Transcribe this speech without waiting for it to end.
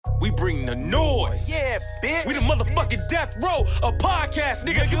We bring the noise. Yeah, bitch. We the motherfucking death row of podcasts,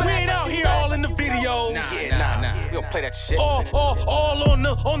 nigga. We ain't out here all in the videos. Nah. We don't play that shit. All on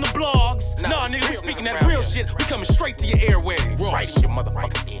the blogs. Nah, nigga, we speaking that real shit. We coming straight to your airwaves. Right in your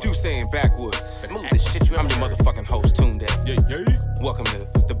motherfucking ear. Do saying backwards. Smooth this shit you I'm your motherfucking host, Tunde. Yeah. Welcome to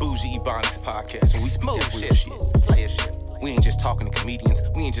the Bougie Ebonics podcast, where we speak that real shit. Play your shit. We ain't just talking to comedians.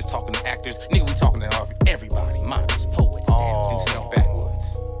 We ain't just talking to actors. Nigga, we talking to everybody. Models, poets, dancers. Do saying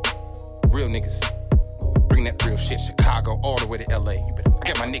backwoods. Real niggas. Bring that real shit. Chicago all the way to LA. I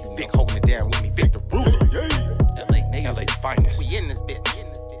got my nigga Vic holding it down with me. Vic the Ruler. LA finest. We in this bitch.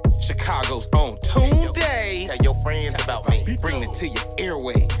 Chicago's own Tunde. Tell your friends about me. Bring it to your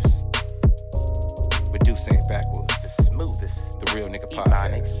airwaves. But do saying backwoods. The smoothest. The Real Nigga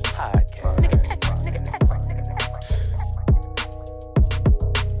Podcast.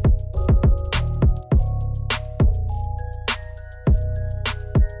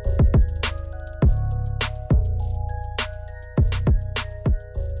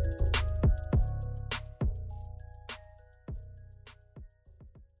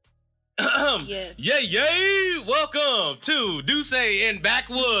 Yes. Yay! Welcome to Do Say in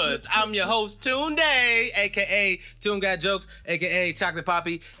Backwoods. I'm your host, Tunde, aka Tune Got Jokes, aka Chocolate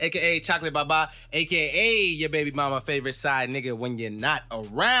Poppy, aka Chocolate Baba, aka your baby mama favorite side nigga when you're not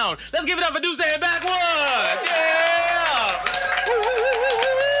around. Let's give it up for Do Say in Backwoods! Yeah!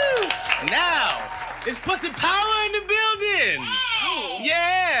 Woo! Now, it's Pussy Power in the building!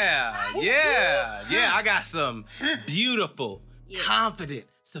 Yeah! I got some beautiful, confident,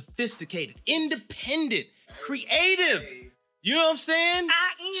 sophisticated, independent, creative. You know what I'm saying?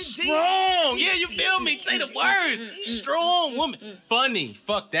 Strong. Yeah, you feel me? Say the word. Strong woman. Funny.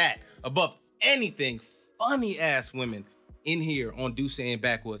 Fuck that. Above anything, funny ass women in here on Do Say in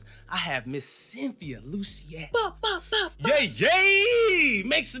Backwoods. I have Miss Cynthia Luciette. Yay!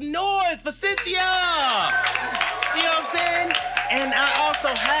 Make some noise for Cynthia. You know what I'm saying? And I also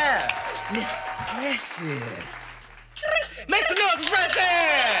have Miss Precious. Make some noise for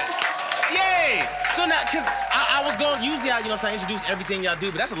Precious! Yay! So now, because I was going, usually I introduce everything y'all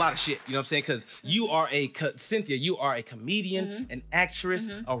do, but that's a lot of shit, you know what I'm saying? Because you are Cynthia, you are a comedian, an actress,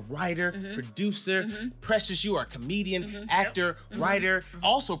 a writer, producer. Precious, you are a comedian, actor, writer,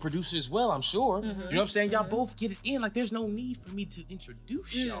 also producer as well, I'm sure. You know what I'm saying? Y'all both get it in, like there's no need for me to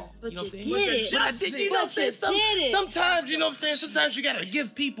introduce y'all. But you know what I'm you saying? did it. But I did, you know what I'm saying? Sometimes, you know what I'm saying? Sometimes you gotta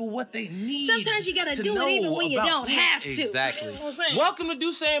give people what they need. Sometimes you gotta do it even when you don't have to. Exactly. That's what I'm saying. Welcome to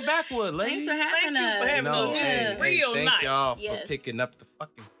Do Say in Backwoods, ladies. Thanks for having us. for having us. Hey, Real thank nice. y'all Yes. for picking up the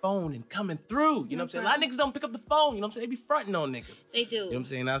fucking phone and coming through. You know what I'm saying? A lot of niggas don't pick up the phone. You know what I'm saying? They be fronting on niggas. They do. You know what I'm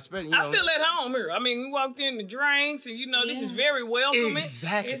saying? I feel at home here. I mean, we walked in the drinks, and this is very welcoming.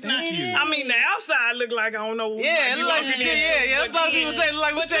 Exactly. It's Thank not, you. I mean, the outside look like I don't know. Yeah, it look like you some shit. Yeah. That's a lot of people say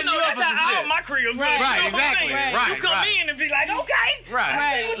like we But setting you up that's for some how all shit. my cribs look. Right. You know Right, what I'm exactly. saying? Right, You come right. in and be like, okay.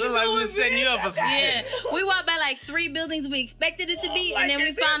 Right. What you Look like we doing, was setting you up for some Yeah, shit. we walked by like 3 buildings we expected it to be, Like and then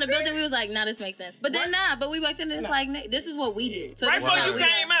we this found a is- building we was like, nah, this makes sense. But then but we walked in and it's like, nah, this is what we do. So Right this is before how you we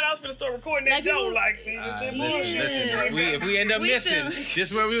came are. out, I was finna start recording that Like, show. people- Like, see, this that bullshit. Listen. If we end up We missing, feel- this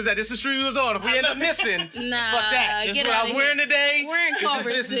is where we was at. This is the street we was on. If we end up missing, Nah, fuck that. This is get what I outta was here. wearing today. We're in Culver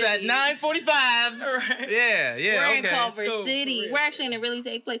This is at City. 9:45. Right. Yeah, We're in okay. Culver Cool, City. for real. We're actually in a really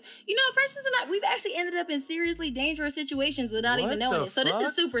safe place. You know, Preston and I, we've actually ended up in seriously dangerous situations without What even knowing the it. So this fuck?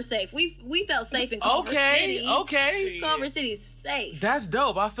 is super safe. We felt safe in Culver City. Okay. Culver City's safe. That's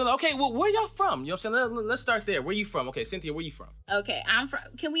dope. I feel okay. Well, where y'all from? You know what I'm saying? Let's start there. Where you from? Okay, Cynthia, where you from? Okay, I'm from.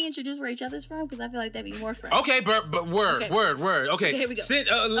 Can we introduce where each other's from? Because I feel like that'd be more fun. Okay, but word. Okay. Okay, here we go.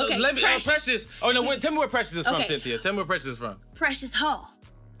 Okay, Let me Precious. Precious. Oh no, wait, tell me where Precious is from, Okay. Cynthia. Tell me where Precious is from. Precious Hall.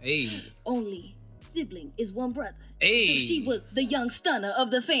 Hey. Only sibling is one brother. Hey. So she was the young stunner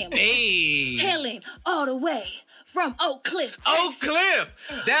of the family. Hey. Hailing all the way from Oak Cliff, Texas. Oak Cliff.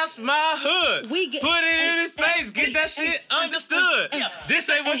 That's my hood. We get- Put it in his face. Get that shit understood. This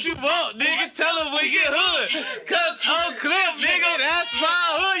ain't what you want, nigga. Tell him we get hood. Cause Oak Cliff, nigga, that's my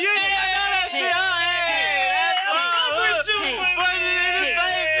hood. You ain't know that shit, huh? Hey, that's my hood. Hey. Put it in his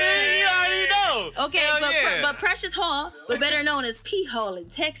face, nigga. You already know. Okay, Hell but, yeah. but Precious Hall, but better known as P Hall in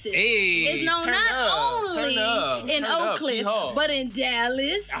Texas, Hey, is known turn not up, only turn up, in turn Oak up, Cliff, P-Hall. but in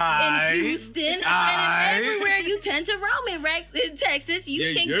Dallas, Aight. in Houston, Aight. and in everywhere you tend to roam in, right? In Texas, you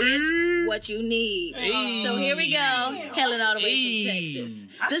Yeah, can yeah. get what you need. Hey. So here we go, hailing all the way Hey. from Texas.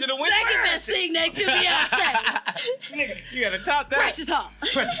 I The should've went second first. best thing next to Beyonce. Nigga. You gotta top that. Precious Hall.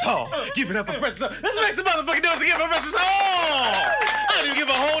 Precious Hall. Give it up for Precious Hall. Let's make some motherfucking noise to give for Precious Hall. I didn't even give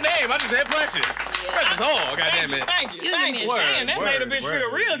a whole name. I just said Precious. Precious Hall. Goddamn it. Thank you. You Thank give you. me a Damn, that made a bitch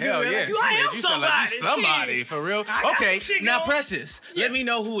feel real good. Hell yeah. You, I am You somebody. sound like you somebody, Shit. for real. I got Okay, some shit now going. Precious, let me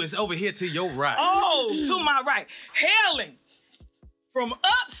know who is over here to your right. Oh, to my right. Hailing from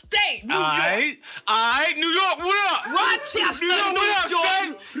upstate New York. Alright, New York, what up? Rochester, New York, what up, New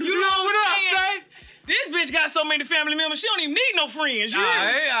York. Shay? New York, what up, Shay? This bitch got so many family members, she don't even need no friends. You hear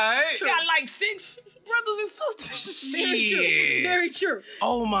me? Alright. She got like 6 brothers and sisters. Very true. Shit. Very true.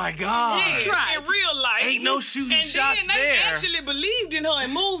 Oh my God. Yeah, tried. in real life. Ain't no shooting and shots then they there. actually believed in her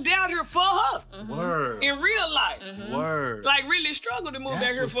and moved out here for her. Word. In real life. Word. Like really struggled to move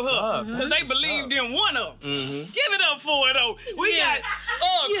That's out here what's for her. up. Because That's they what's believed up. in one of them. Mhm. Give it up for it though. We got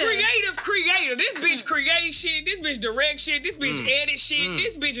creative creator. This bitch create shit. This bitch direct shit. This bitch edit shit.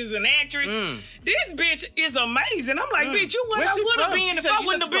 This bitch is an actress. This bitch is amazing. I'm like, bitch, you what Where's I she would have from? been She if said- I you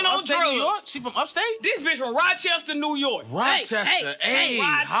wouldn't said have been she from on upstate New drugs. York? She from upstate? This bitch from Rochester, New York. Rochester. Hey,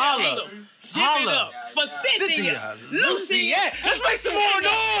 holla. Give it up for Cynthia, Lucy, yeah. Let's make some more in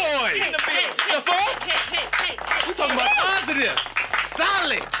noise. the building. The fuck? Hey. We talking about positive,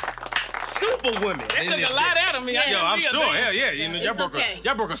 solid, superwomen. That in took this a lot bitch. out of me. I Yo, didn't I'm feel sure. that. Hell yeah. You know, y'all okay.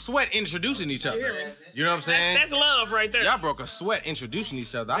 broke a sweat introducing each other. Yeah. You know what I'm saying? That's love right there. Y'all broke a sweat introducing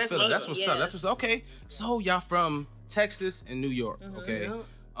each other. I That's feel it. That's love. what's up. That's what's okay. So y'all from Texas and New York, okay?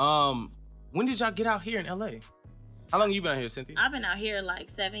 Yeah. When did y'all get out here in LA? How long you been out here, Cynthia? I've been out here like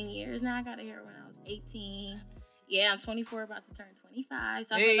 7 years now. I got here when I was 18. Yeah, I'm 24, about to turn 25.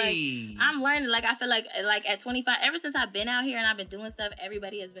 So I feel like I'm learning. Like I feel like at 25, ever since I've been out here and I've been doing stuff,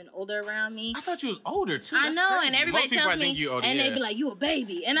 everybody has been older around me. I thought you was older too. I That's know, crazy. and everybody Most people, tells I think me, you older, and yeah. they be like, "You a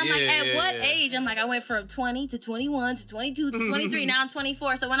baby," and I'm like, Yeah, "At what yeah. age?" I'm like, "I went from 20 to 21 to 22 to 23. Now I'm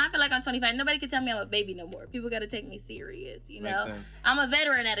 24." So when I feel like I'm 25, nobody can tell me I'm a baby no more. People got to take me serious, you Makes know. sense. I'm a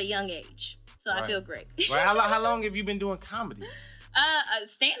veteran at a young age, so I Right. feel great. Right? How long have you been doing comedy?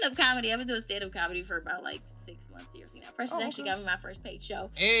 Stand-up comedy. I've been doing stand-up comedy for about like 6 months here. You know, Precious actually got me my first paid show.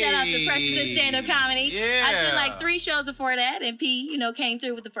 Shout out to Precious and stand-up comedy. Yeah. I did like 3 shows before that, and P, came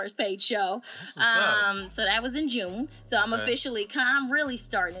through with the first paid show. That's what's up. So that was in June. So I'm officially, I'm really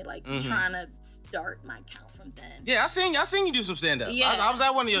starting it, like Mhm. trying to start my count from then. Yeah, I seen you do some stand up. Yeah. I was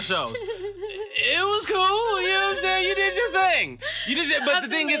at one of your shows. It was cool. You know what I'm saying? You did your thing. But the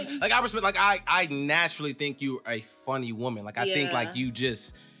thing is, like, I respect. Like, I naturally think you're a funny woman. Like, I think Yeah. like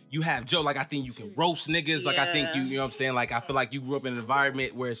you have joke. Like, I think you can roast niggas. Like, I think Yeah. you know what I'm saying? Like, I feel like you grew up in an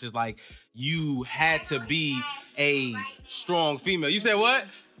environment where it's just like you had to be a strong female. You said what?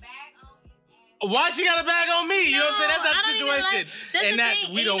 Why she got a bag on me? You know what I'm saying? That's I that don't even situation. like- that's And the that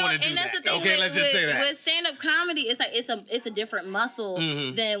thing, we don't want to do and that's that. the thing Okay, with, let's just say that. With stand-up comedy, it's like it's a different muscle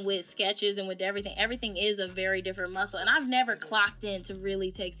Mhm. than with sketches and with everything. Everything is a very different muscle, and I've never clocked in to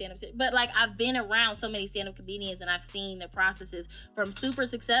really take stand-up. But like I've been around so many stand-up comedians, and I've seen the processes from super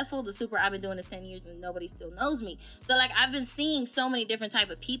successful to super. I've been doing this 10 years, and nobody still knows me. So like I've been seeing so many different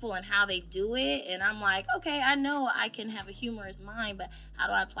type of people and how they do it, and I'm like, okay, I know I can have a humorous mind, but how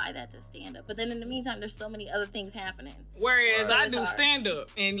do I apply that to stand-up? But then in the meantime, there's so many other things happening. Whereas Right. I It's do hard. stand up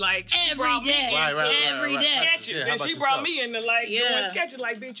and like she Every brought me day. into Every day. sketches Yeah, how and about she brought yourself? me into like doing Yeah. sketches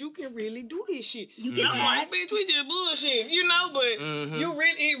like bitch you can really do this shit. You And can I'm act. like bitch we just bullshit, but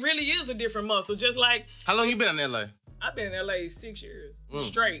Mhm. it really is a different muscle. Just like How long you been in LA? I've been in LA 6 years Mm.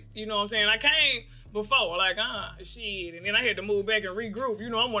 straight. You know what I'm saying? I came before like shit, and then I had to move back and regroup.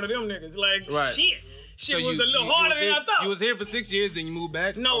 I'm one of them niggas like Right. shit. Shit was a little harder than I thought. You was here for 6 years, then you moved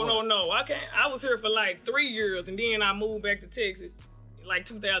back? No. Or what? I was here for like 3 years, and then I moved back to Texas, in like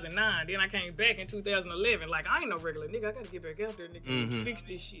 2009. Then I came back in 2011. Like I ain't no regular nigga. I gotta get back out there, nigga, and fix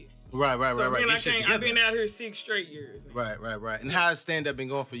this shit. Right. So then Get shit I've together. been out here 6 straight years. Right. And how has stand up been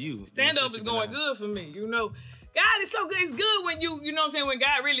going for you? Stand up is going good for me. God is so good. It's good when you know what I'm saying, when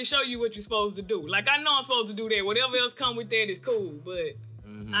God really show you what you're supposed to do. Like I know I'm supposed to do that. Whatever else come with that is cool, but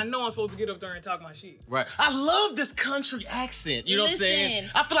I know I'm supposed to get up there and talk my shit. Right. I love this country accent. You know what I'm saying?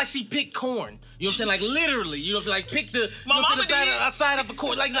 Listen. I feel like she picked corn. You know what I'm saying? Like literally. You know what I'm saying? Like pick the My you know what I'm mama saying, did. outside of a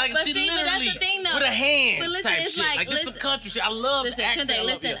corn. Like But she see, but that's literally the thing, though. with her hands But listen, type it's shit. like, This is some listen- country shit. I love Listen, the accent. Kunde, I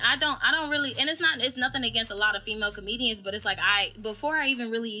love listen, it. I don't really, and it's nothing against a lot of female comedians, but it's like before I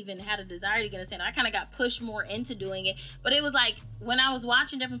really had a desire to get a stand, I kind of got pushed more into doing it. But it was like when I was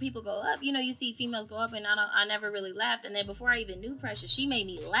watching different people go up, you see females go up, and I never really laughed. And then before I even knew Precious, she made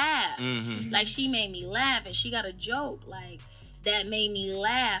me laugh. Mhm. Like she made me laugh, and she got a joke. Like that made me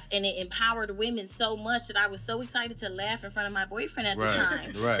laugh, and it empowered women so much that I was so excited to laugh in front of my boyfriend at the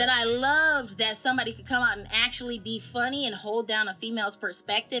time that I loved that somebody could come out and actually be funny and hold down a female's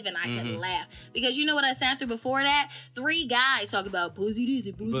perspective, and I could laugh. Because you know what I sat through before that? 3 guys talking about pussy this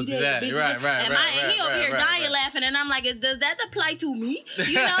and pussy that. And he over here dying laughing, and I'm like, does that apply to me?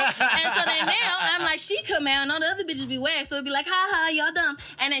 You know? And so then now I'm like, she come out and all the other bitches be whack, so it'd be like, ha ha, y'all dumb.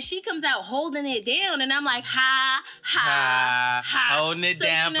 And then she comes out holding it down, and I'm like, ha ha ha. Holding it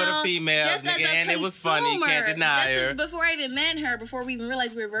down for the females, nigga, and it was funny, can't deny her. Before I even met her, before we even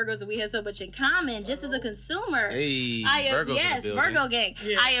realized we were Virgos and we had so much in common, just as a consumer, Virgo gang.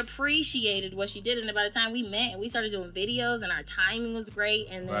 Yeah. I appreciated what she did, and by the time we met and we started doing videos, and our timing was great,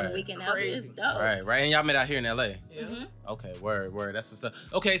 and then we can help it. It's dope. Right, and y'all met out here in LA. Yeah. Okay, word. That's what's up.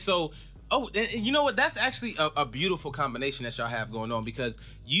 Okay, so. Oh, and you know what? That's actually a beautiful combination that y'all have going on, because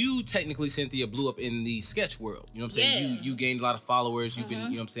you technically, Cynthia, blew up in the sketch world. You know what I'm saying? You gained a lot of followers. You've been,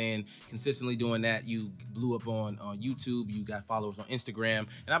 you know what I'm saying, consistently doing that. You blew up on YouTube. You got followers on Instagram.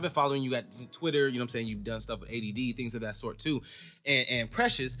 And I've been following you at Twitter. You know what I'm saying? You've done stuff with ADD, things of that sort too. And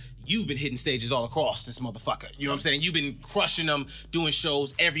Precious, you've been hitting stages all across this motherfucker. You know what I'm saying? You've been crushing them, doing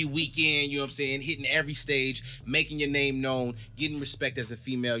shows every weekend, you know what I'm saying? Hitting every stage, making your name known, getting respect as a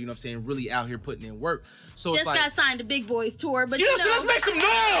female, you know what I'm saying? Really out here putting in work. So just it's like, got signed to Big Boys Tour, but you know, so let's make some noise.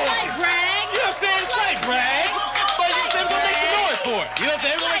 Slight brag. You know what I'm saying? Slight brag. But you know what I'm saying? We're gonna make some noise for it. You know what I'm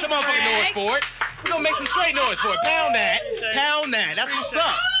saying? We're gonna make some motherfucking noise for it. We're gonna make some straight noise for it. Pound that. Pound that. That's what's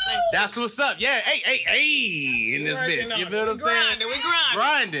up. That's what's up. Yeah, hey, in this bitch. You feel what I'm saying? We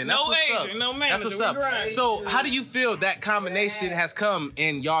grinding. That's no what's agent, up. no manager. That's what's up. So, how do you feel that combination has come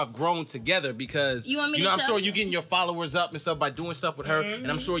and y'all have grown together? Because you want me to I'm tell sure you? you're getting your followers up and stuff by doing stuff with her, and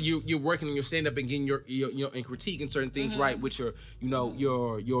I'm sure you're working on your stand up and getting your and critiquing certain things right with your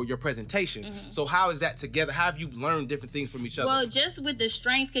your presentation. So, how is that together? How have you learned different things from each other? Well, just with the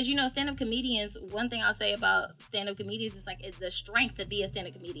strength, because stand up comedians. One thing I'll say about stand up comedians is like it's the strength to be a stand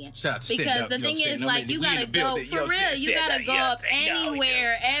up comedian. Shout out to because stand-up, the you know thing what I'm is, saying? like, you gotta go for real. You gotta go up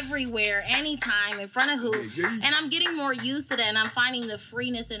anywhere, everywhere, anytime, in front of who. And I'm getting more used to that, and I'm finding the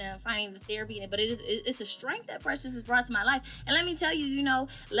freeness in it, I'm finding the therapy in it. But it's a strength that Precious has brought to my life. And let me tell you,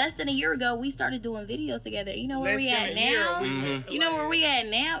 less than a year ago, we started doing videos together. You know where we at now? You know where we at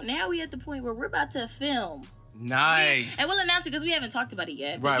now? Now we at the point where we're about to film. Nice. And we'll announce it because we haven't talked about it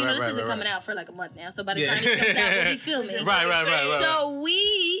yet. But, this isn't coming out for like a month now. So by the time it comes out, we'll be filming. Right. So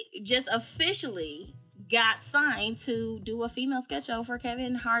we just officially got signed to do a female sketch show for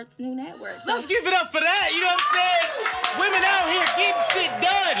Kevin Hart's new network. So let's give it up for that. You know what I'm saying? Women out here getting shit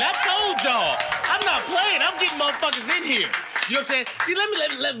done. I told y'all. I'm not playing. I'm getting motherfuckers in here. You know what I'm saying? See, let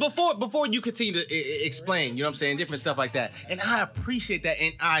me before you continue to explain, you know what I'm saying, different stuff like that. And I appreciate that,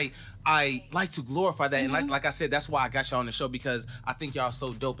 and I like to glorify that, and like I said, that's why I got y'all on the show, because I think y'all are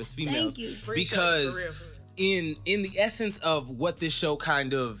so dope as females. Thank you. Because in the essence of what this show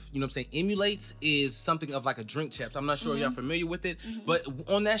kind of, you know what I'm saying, emulates is something of like a drink champs. I'm not sure y'all familiar with it, but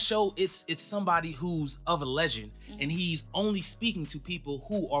on that show, it's somebody who's of a legend, and he's only speaking to people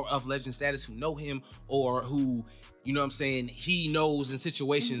who are of legend status, who know him, or who, you know what I'm saying, he knows in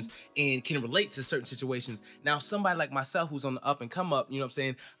situations and can relate to certain situations. Now, somebody like myself who's on the up and come up, you know what I'm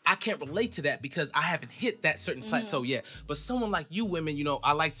saying, I can't relate to that because I haven't hit that certain plateau yet. But someone like you women,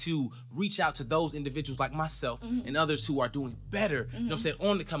 I like to reach out to those individuals like myself and others who are doing better, you know what I'm saying,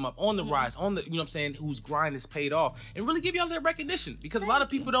 on the come up, on the rise, on the, you know what I'm saying, whose grind is paid off, and really give y'all their recognition. Because a lot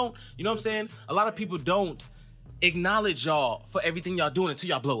of people don't, you know what I'm saying, a lot of people don't acknowledge y'all for everything y'all doing until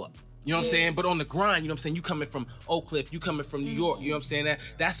y'all blow up. You know what I'm saying? But on the grind, you know what I'm saying? You coming from Oak Cliff, you coming from New York, you know what I'm saying?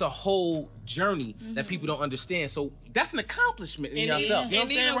 That's a whole journey that people don't understand. So that's an accomplishment in yourself. You know what I'm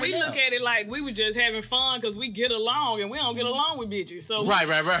saying? And we look at it like we were just having fun because we get along, and we don't get along with bitches. So right.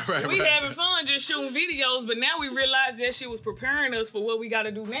 We having fun just shooting videos, but now we realize that shit was preparing us for what we got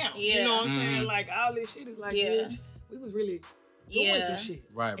to do now. Yeah. You know what I'm saying? Like all this shit is like, bitch, we was really doing some shit.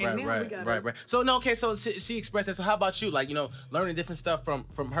 Right. So so she expressed that. So how about you? Like, learning different stuff from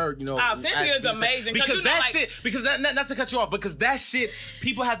her, Cynthia's amazing. Because that shit, because not to cut you off, because that shit,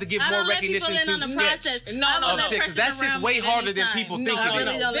 people have to give more recognition to sketch. No, because that shit's way harder than people think it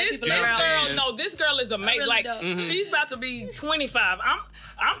is. This girl is amazing. Like, she's about to be 25.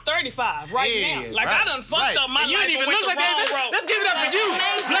 I'm 35 right now. Like, I done fucked up my life. You didn't even look like that. Let's give it up for you.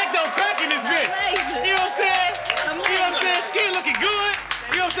 Black don't crack in this bitch. You know what I'm saying? You know what I'm saying? Skin looking good.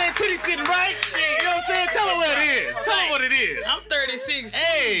 You know what I'm saying? Titties sitting right. You know what I'm saying? Tell her what it is. Tell her what it is. I'm 36.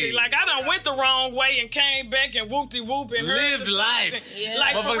 Hey. Like, I done went the wrong way and came back and whoop-de-whoop and Lived life. Yeah.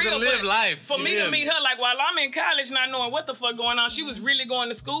 Like, for Motherfuckers real, live but life. for me Yeah. to meet her, like, while I'm in college not knowing what the fuck going on, she was really going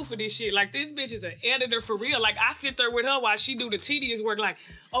to school for this shit. Like, this bitch is an editor for real. Like, I sit there with her while she do the tedious work. Like,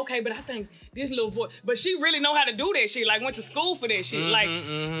 okay, but I think this little voice, but she really know how to do that shit. Like, went to school for that shit. Like,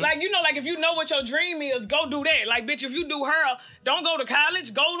 you know, like, if you know what your dream is, go do that. Like, bitch, if you do her, don't go to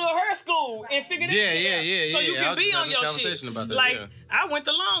college, go to her school and figure this shit out. So you I can was be just on having a your conversation shit. about that, Like, yeah. I went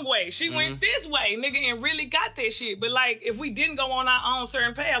the long way. She went this way, nigga, and really got that shit. But like, if we didn't go on our own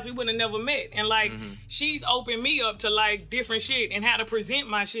certain paths, we would have never met. And like, she's opened me up to like different shit and how to present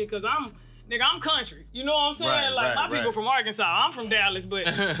my shit. Cause I'm country. You know what I'm saying? Right, like my right, people right. from Arkansas. I'm from Dallas, but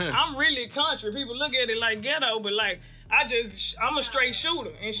I'm really country. People look at it like ghetto, but like I'm a straight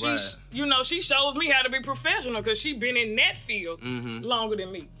shooter, and she, Right. you know, she shows me how to be professional because she been in that field longer than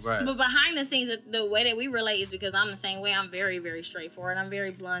me. Right. But behind the scenes, the way that we relate is because I'm the same way. I'm very, very straightforward. I'm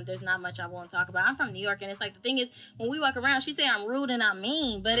very blunt. There's not much I won't talk about. I'm from New York, and it's like the thing is, when we walk around, she say I'm rude and I'm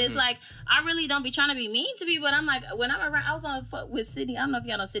mean, but it's like I really don't be trying to be mean to people. I'm like, when I'm around, I was on with City. I don't know if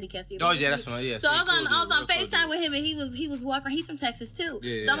y'all know City Castillo. Oh yeah, that's one. Yeah. So I was on Real cool FaceTime dude. with him, and he was walking. He's from Texas too.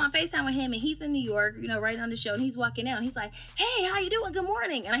 Yeah, so I'm yeah. on FaceTime with him, and he's in New York, you know, right on the show, and he's walking out, and he's like, "Hey, how you doing? Good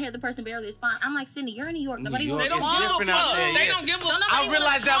morning." And I hear the person barely respond. I'm like, "Sydney, you're in New York. Nobody York wants They don't It's give a different out fuck. there, They yeah. don't give a Don't fuck. nobody I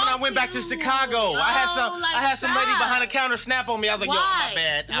realized that when I went back to talk to Chicago. you. I had No, like, I had some lady stop. behind the counter snap on me. I was like, yo, my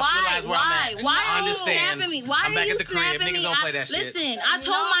bad. I realized where I'm at. Why I are you understand. snapping me? Why I'm are back you at the crib. snapping Niggas me? don't play that shit. Listen, I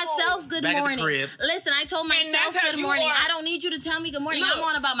told myself good Back at the morning. crib. Listen, I told And myself that's how good you morning. are. I don't need you to tell me good morning. Look. I'm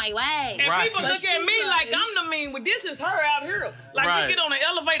on about my way. And Right. people But look at she's me like like- I'm the mean, but this is her out here. Like Right. we get on the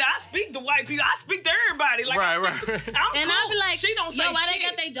elevator, I speak to white people, I speak to everybody. Like Right, I'm right. And cool. I be like, she don't say yo, why shit. they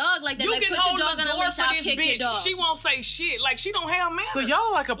got their dog like that? You Like, can put your hold dog the on the door leash, for I'll this kick your bitch. dog. She won't say shit. Like she don't have manners. So y'all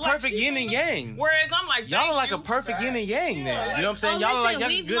are like a Like, perfect she yin don't and know. yang. Whereas I'm like, Y'all are thank like you. a perfect yin and yang then. You know what I'm saying? Oh, Y'all are like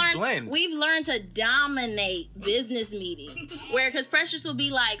listen, y'all a good blend. We've learned to dominate business meetings. Because Precious will be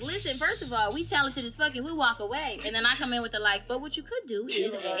like, listen, first of all, we talented as fuck and we walk away. And then I come in with the like, but what you could do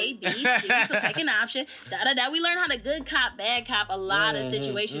is A, B, C, so take an option, da-da-da. We learn how to good cop, bad cop a lot of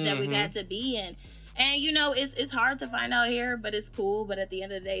situations that we've had to be in. And, you know, it's hard to find out here, but it's cool. But at the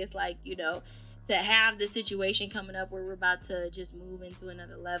end of the day, it's like, you know, to have the situation coming up where we're about to just move into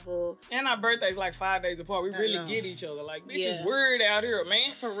another level. And our birthday's like 5 days apart. We I really know. get each other. Like bitch Yeah. is weird out here,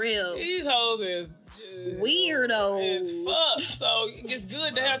 man. For real. These hoes is just Weirdos. It's fuck. So it's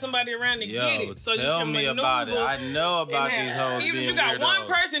good to have somebody around to get Yo, it. So tell you can me about it. maneuver I know about and these have- hoes Even if being you got one weirdos.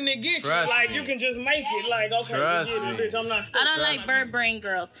 person that get Trust you, like me. you can just make it. Like okay, Trust you get it, me. bitch. I'm not I stupid. don't like bird brain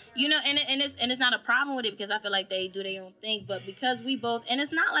girls, you know, and it's not a problem with it because I feel like they do their own thing. But because we both, and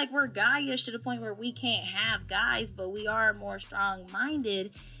it's not like we're guyish to the point where we can't have guys, but we are more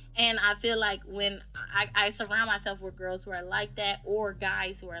strong-minded. And I feel like when I surround myself with girls who are like that or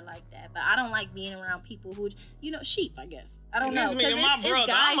guys who are like that, but I don't like being around people who, you know, sheep. I guess I don't know. This me 'cause and my it's brother.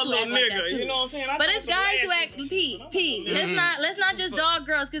 guys I'm a who little act like nigga. that, too. You know what I'm saying? I But talk it's some guys who ass act shit. P. Let's not just dog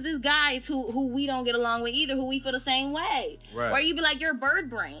girls because it's guys who we don't get along with either, who we feel the same way. Right. Where you be like, you're bird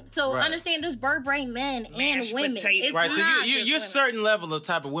brain. So Right. understand there's bird brain men and Mashed women. potato. It's Right, so not you're just women. certain level of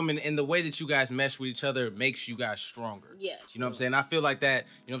type of women, and the way that you guys mesh with each other makes you guys stronger. Yes. You know what I'm saying? I feel like that,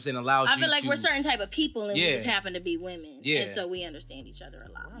 you know what I'm saying, allows I you feel like to... we're certain type of people and Yeah. we just happen to be women. Yeah. And so we understand each other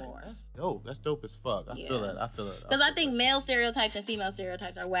a lot more. That's dope. That's dope as fuck. I feel Yeah. that. I feel it. Because I think male stereotypes and female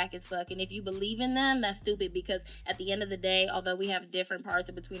stereotypes are whack as fuck. And if you believe in them, that's stupid because at the end of the day, although we have different parts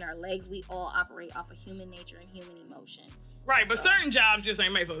in between our legs, we all operate off of human nature and human emotion. Right, but certain jobs just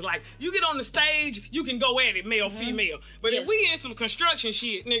ain't made for us. Like, you get on the stage, you can go at it, male, female. But Yes. if we in some construction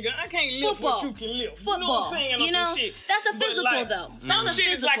shit, nigga, I can't lift what you can lift. Football. You know what I'm saying? Or You know, some shit. that's a But, physical, like, though. Some That's a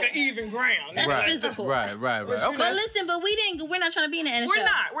shit is like physical. an even ground. That's right. physical. Right. Okay. But listen, we're not trying to be in the NFL. We're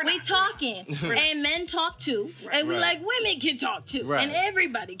not. We talking. And men talk too. And we Right. like women can talk too. Right. And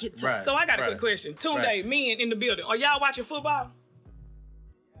everybody can talk. Right. So I got a Right. quick question. Tunde, Right. men in the building, are y'all watching football?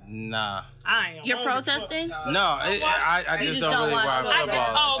 Nah. I am. You're I don't give a protesting? No, I You just just don't don't really watch watch football.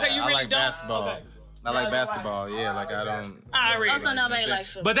 football. Oh, okay, you I really like don't? basketball. Okay. I like basketball. Yeah, like I don't. I already. Also, nobody likes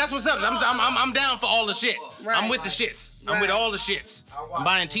football. But that's what's up. I'm down for all the shit. Right. I'm with the shits. I'm with Right. all the shits. I'm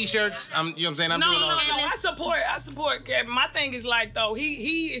buying T-shirts. You know what I'm saying? I'm No, doing all. I support Kevin. My thing is like though,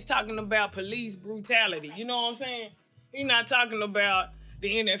 he is talking about police brutality. You know what I'm saying? He's not talking about the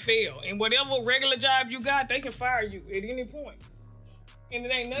NFL. And whatever regular job you got, they can fire you at any point. And it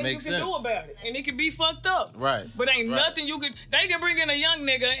ain't nothing Makes you can sense. do about it. And it can be fucked up. Right. But ain't Right. nothing you could. They can bring in a young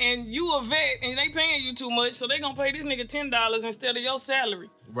nigga and you a vet and they paying you too much, so they gonna pay this nigga $10 instead of your salary.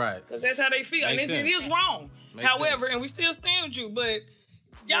 Right. Cause that's how they feel. Makes And it sense. is wrong. Makes However, and we still stand with you, but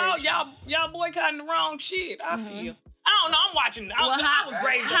Y'all boycotting the wrong shit. I feel. I don't know. I'm watching. I was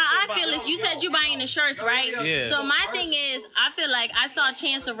raised. How I feel is, you said you buying the shirts, right? Yeah. So my thing is, I feel like I saw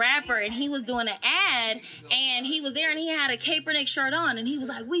Chance the Rapper, and he was doing an ad, and he was there, and he had a Kaepernick shirt on, and he was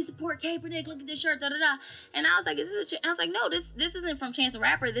like, "We support Kaepernick. Look at this shirt, da da da." And I was like, I was like, no, this isn't from Chance the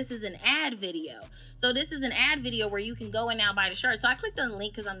Rapper. This is an ad video. So this is an ad video where you can go and now buy the shirt. So I clicked on the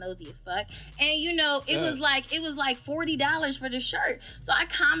link because I'm nosy as fuck. And you know, it was like $40 for the shirt. So I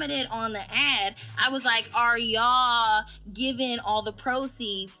commented on the ad. I was like, are y'all giving all the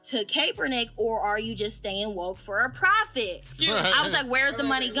proceeds to Kaepernick, or are you just staying woke for a profit? I was like, where's the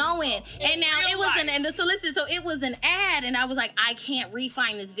money going? And now it was so it was an ad, and I was like, I can't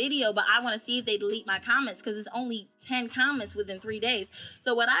re-find this video, but I want to see if they delete my comments because it's only 10 comments within 3 days.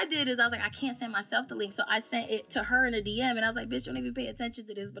 So what I did is I was like, I can't send myself the link. So I sent it to her in a DM, and I was like, bitch, don't even pay attention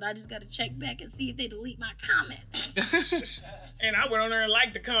to this, but I just got to check back and see if they delete my comment. And I went on there and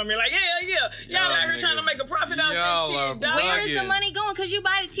liked the comment, like, y'all out here trying to make a profit out of this shit, dog. Where is the money going? Because you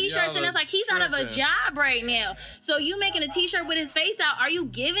buy the t-shirts, and it's like, he's out of a job right now. So you making a t-shirt with his face out, are you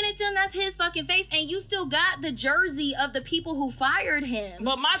giving it to him? That's his fucking face, and you still got the jersey of the people who fired him.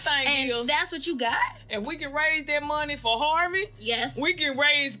 But my thing is, that's what you got? if we can raise that money for Harvey, yes, we can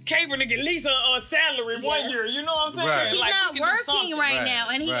raise Kaepernick at least a salary 1 year. You know what I'm saying? Right. Because he's not working right now,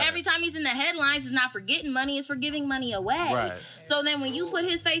 and Right. every time he's in the headlines, he's not for getting money, it's for giving money away. Right. So then when you put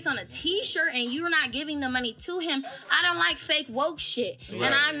his face on a t-shirt and you're not giving the money to him, I don't like fake woke shit.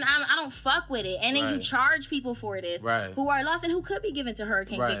 Right. And I don't fuck with it. And then you Right. charge people for this Right. who are lost and who could be given to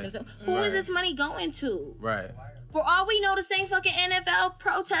hurricane Right. victims. So who is this money going to? Right. For all we know, the same fucking NFL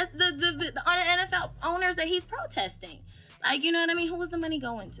protest, the NFL owners that he's protesting. Like, you know what I mean? Who is the money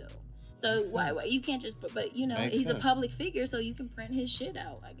going to? So why you can't just, but you know, Makes he's sense. a public figure, so you can print his shit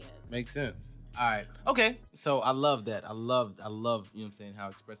out, I guess. Makes sense. All right. Okay. So I love that. I love, you know what I'm saying, how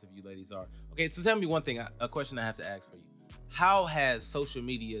expressive you ladies are. Okay, so tell me one thing, a question I have to ask for you. How has social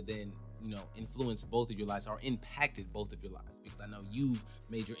media then, you know, influenced both of your lives or impacted both of your lives? Because I know you've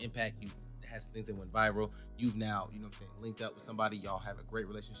made your impact, you had some things that went viral. You've now, you know what I'm saying, linked up with somebody, y'all have a great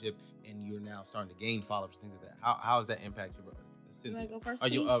relationship, and you're now starting to gain followers, things like that. How has that impacted your brother? You wanna go first? Are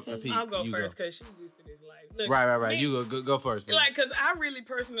you Pete? I'll go first because she's used to this life. Look, Right. me, You go first. Baby. Like, cause I really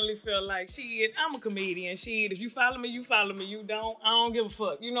personally feel like I'm a comedian. If you follow me, you follow me. You don't, I don't give a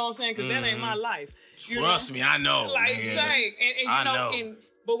fuck. You know what I'm saying? Cause that ain't my life. Trust me, I know. Like, man. say, and you I know.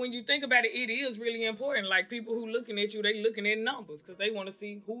 But when you think about it, it is really important. Like, people who looking at you, they looking at numbers because they want to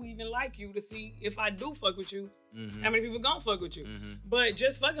see who even like you, to see if I do fuck with you, how many people gonna fuck with you. But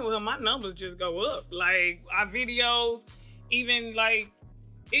just fucking with her, my numbers just go up. Like, our videos, even like,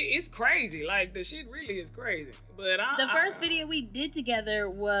 it's crazy. Like, the shit really is crazy. But the first video we did together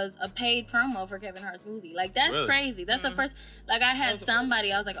was a paid promo for Kevin Hart's movie. Like, that's Really? crazy. That's the first. Like, I had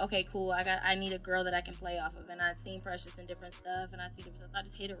somebody. I was like, okay, cool. I need a girl that I can play off of, and I'd seen Precious and different stuff, and I see different stuff. So I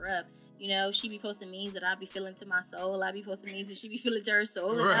just hit her up. You know, she be posting memes that I be feeling to my soul. I be posting memes that she be feeling to her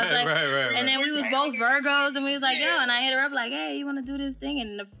soul. And I was like, Right. And then we was both Virgos, and we was like, yo, and I hit her up like, hey, you want to do this thing?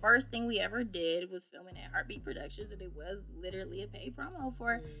 And the first thing we ever did was filming at Heartbeat Productions, and it was literally a paid promo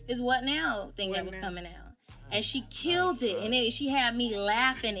for his What Now thing that was coming out. And she killed it, and she had me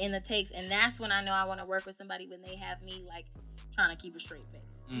laughing in the takes, and that's when I know I want to work with somebody, when they have me like trying to keep a straight face.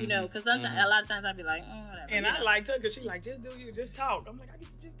 You know, because sometimes a lot of times I'd be like, whatever. And I liked her because she like, just do you, just talk. I'm like, I get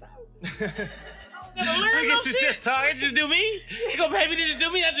to just talk. I'm gonna learn no shit. Just talk. Just do me. You gonna pay me to just do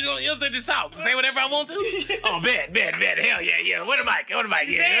me? I just gonna, you know, just talk. Say whatever I want to. Oh, bet. Hell yeah. Where the mic? Yeah.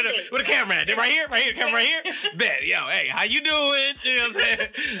 Exactly. Where the camera at? Right here. Camera right here. Bet. Yo, hey, how you doing? You know what I'm saying?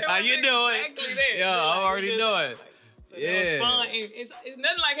 How you doing? Exactly that. Yo, I already know it. So it's fun. And it's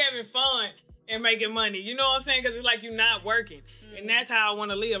nothing like having fun and making money. You know what I'm saying? Because it's like you're not working. And that's how I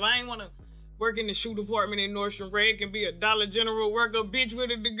want to live. I ain't want to work in the shoe department in Nordstrom Rack and be a Dollar General worker, bitch with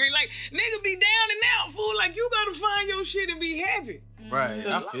a degree. Like, nigga be down and out, fool. Like, you got to find your shit and be happy. Right,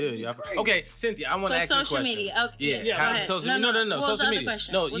 I feel you. Okay, Cynthia, I want to ask you a question. Social media. Okay. Yeah, Go ahead. social, no. What was Social the other media.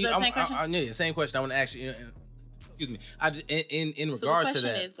 question? No, Was that the same question? yeah, same question. I want to ask you. Excuse me. In So the regards to question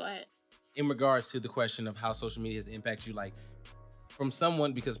that. is, go ahead. In regards to the question of how social media has impacted you, like from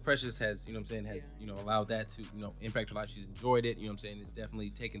someone, because Precious has, you know what I'm saying, has, you know, allowed that to, you know, impact her life. She's enjoyed it, you know what I'm saying? It's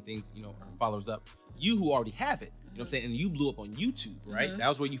definitely taken things, you know, her followers up. You who already have it, you know what I'm saying? And you blew up on YouTube, right? That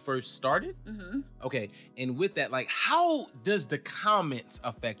was where you first started? Okay. And with that, like, how does the comments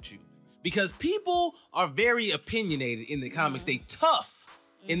affect you? Because people are very opinionated in the comics. They tough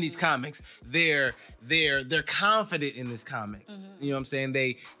in these comics. They're confident in this comics. You know what I'm saying?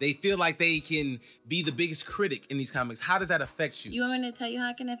 They feel like they can be the biggest critic in these comics. How does that affect you? You want me to tell you how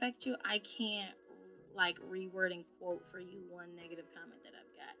it can affect you? I can't like reword and quote for you one negative comment that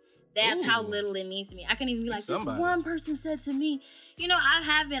I've That's how Ooh. little it means to me. I can even be like, Somebody. this one person said to me, you know, I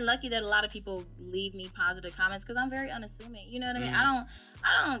have been lucky that a lot of people leave me positive comments because I'm very unassuming. You know what I mean?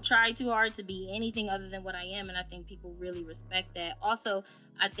 I don't try too hard to be anything other than what I am, and I think people really respect that. Also,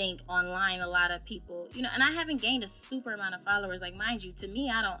 I think online a lot of people, you know, and I haven't gained a super amount of followers. Like, mind you, to me,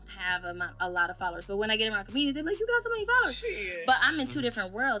 I don't have a lot of followers. But when I get around comedians, they're like, you got so many followers. Shit. But I'm in two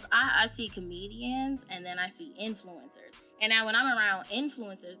different worlds. I see comedians and then I see influencers. And now when I'm around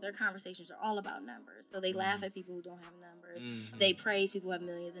influencers, their conversations are all about numbers. So they laugh at people who don't have numbers. They praise people who have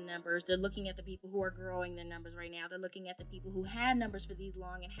millions in numbers. They're looking at the people who are growing their numbers right now. They're looking at the people who had numbers for these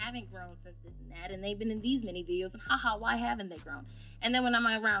long and haven't grown since this and that. And they've been in these many videos. And haha, why haven't they grown? And then when I'm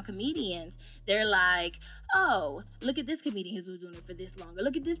around comedians, they're like, oh, look at this comedian who's been doing it for this long. Or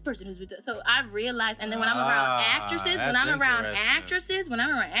look at this person who's been doing it. So I realized, and then when I'm around actresses, that's when I'm around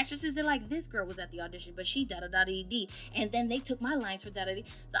actresses, they're like, this girl was at the audition, but she da-da-da-dee-dee. And then they took my lines for da-da-dee.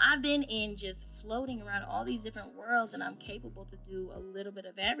 So I've been in just floating around all these different worlds, and I'm capable to do a little bit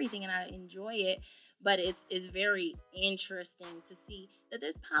of everything, and I enjoy it. But it's very interesting to see that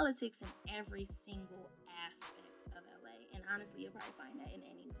there's politics in every single aspect of LA. And honestly, you'll probably find that in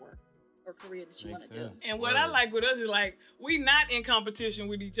any work or career that you want to do. And what I like with us is like we not in competition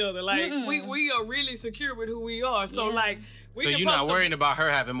with each other. Like we are really secure with who we are. So like we So can you're post not worrying about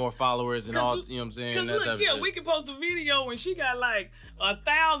her having more followers and all, you know what I'm saying? Cause That look, type of yeah, shit. we can post a video and she got like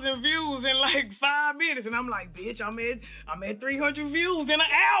 1,000 views in like 5 minutes, and I'm like, bitch, I'm at 300 views in an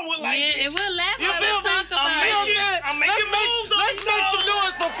hour. Like, Yeah, and we'll laugh You about feel it, talk me? about it. I'm making moves. Let's make some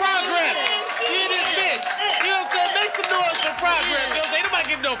noise for progress. You this bitch. You know what I'm saying? Make some noise for progress. You know what I'm saying? Nobody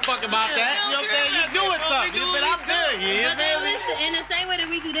give no fuck about that. You know what I'm saying? You doing something. You feel I'm good. You But feel then me? listen, in the same way that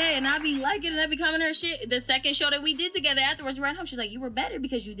we do that, and I be liking it, and I be commenting her shit. The second show that we did together afterwards, we ran home. She's like, "You were better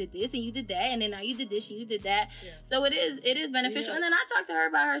because you did this and you did that, and then now you did this and you did that." Yeah. So it is beneficial. And then I talked to her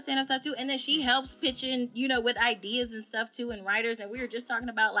about her stand-up stuff too, and then she helps pitching, you know, with ideas and stuff too, and writers. And we were just talking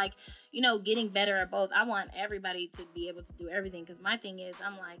about like, you know, getting better at both. I want everybody to be able to do everything because my thing is,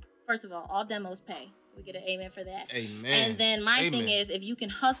 I'm like, first of all demos pay. We get an amen for that. Amen. And then my thing is, if you can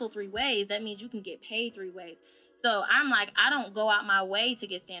hustle 3 ways, that means you can get paid 3 ways. So I'm like, I don't go out my way to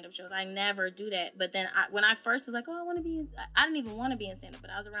get stand-up shows. I never do that. But then when I first was like, oh, I want to be in, I didn't even want to be in stand-up,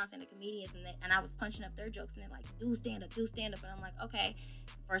 but I was around stand-up comedians and I was punching up their jokes and they're like, do stand-up. And I'm like, okay.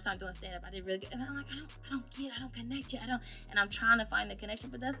 First time doing stand-up, I did really good. And I'm like, I don't connect you. And I'm trying to find the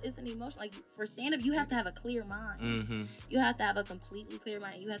connection, but it's an emotion. Like for stand-up, you have to have a clear mind. Mm-hmm. You have to have a completely clear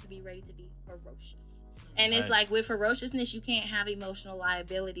mind. You have to be ready to be ferocious. And it's like with ferociousness, you can't have emotional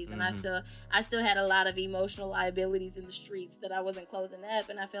liabilities. And I still had a lot of emotional liabilities in the streets that I wasn't closing up.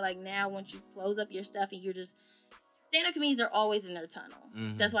 And I feel like now once you close up your stuff and you're just, stand-up comedians are always in their tunnel.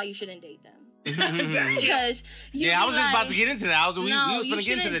 That's why you shouldn't date them. Because I was just about to get into that. We was going to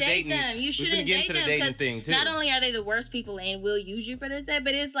get into the dating. Them. You shouldn't date them dating thing too. Not only are they the worst people and will use you for this,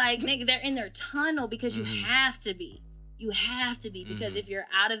 but it's like nigga, they're in their tunnel because you have to be. You have to be because if you're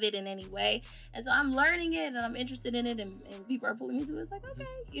out of it in any way. And so I'm learning it and I'm interested in it and people are pulling me to it. It's like, okay.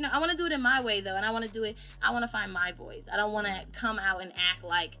 You know, I want to do it in my way though. And I want to do it, I want to find my voice. I don't want to come out and act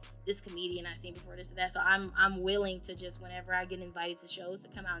like this comedian I've seen before, this and that. So I'm willing to just, whenever I get invited to shows, to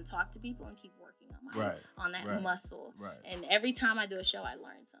come out and talk to people and keep working on that muscle. Right. And every time I do a show, I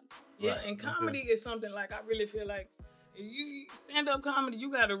learn something. Yeah, and comedy is something like, I really feel like if you stand-up comedy,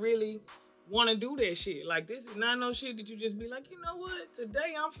 you got to really want to do that shit. Like, this is not no shit that you just be like, you know what,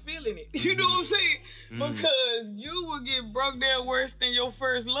 today I'm feeling it. You know what I'm saying? Because you will get broke down worse than your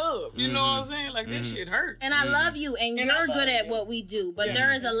first love. You know what I'm saying? Like, that shit hurt. And I love you, and you're good at what we do. But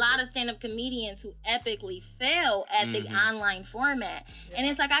there is a lot of stand-up comedians who epically fail at the online format. And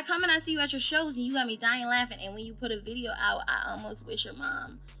it's like, I come and I see you at your shows, and you got me dying laughing. And when you put a video out, I almost wish your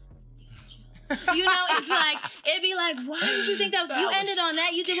mom. You know, it's like, it'd be like, why did you think that was, you ended on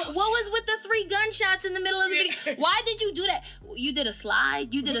that? You did, what was with the 3 gunshots in the middle of the video? Why did you do that? You did a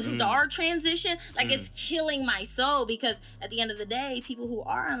slide, you did a star transition. Like, it's killing my soul because at the end of the day, people who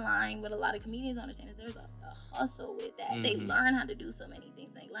are online, what a lot of comedians understand is there's a hustle with that. They learn how to do so many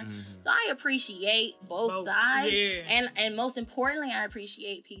things. They learn. So I appreciate both sides. Yeah. And most importantly, I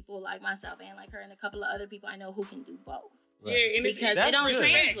appreciate people like myself and like her and a couple of other people I know who can do both. Right. Yeah, and because it don't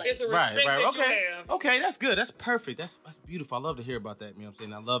translate. It's a respect that you have. Okay, that's good. That's perfect. That's beautiful. I love to hear about that. You know what I'm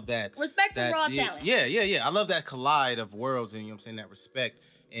saying? I love that. Respect for raw talent. Yeah. I love that collide of worlds and, you know what I'm saying, that respect.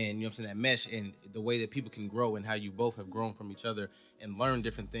 and you know what I'm saying, that mesh and the way that people can grow and how you both have grown from each other and learn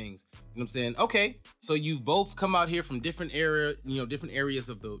different things. You know what I'm saying? Okay, so you've both come out here from different areas of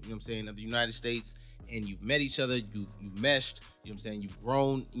the, you know what I'm saying, of the United States, and you've met each other, you've meshed, you know what I'm saying, you've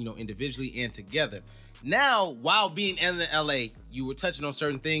grown, you know, individually and together. Now, while being in LA, you were touching on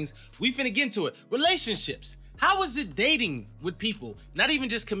certain things. We finna get into it. Relationships. How is it dating with people? Not even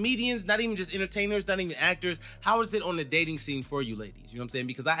just comedians, not even just entertainers, not even actors. How is it on the dating scene for you ladies? You know what I'm saying?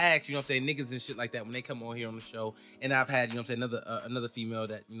 Because I ask, you know what I'm saying, niggas and shit like that when they come on here on the show. And I've had, you know what I'm saying, another female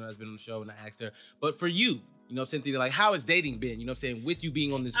that, you know, has been on the show, and I asked her. But for you, you know, Cynthia, like, how has dating been? You know what I'm saying? With you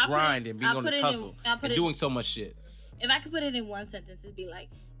being on this grind and being on this hustle and doing so much shit. If I could put it in one sentence, it'd be like,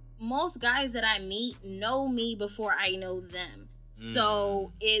 most guys that I meet know me before I know them.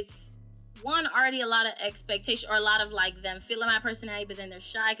 So it's one, already a lot of expectation, or a lot of like them feeling my personality, but then they're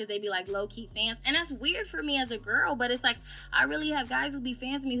shy because they be like low-key fans. And that's weird for me as a girl, but it's like I really have guys who be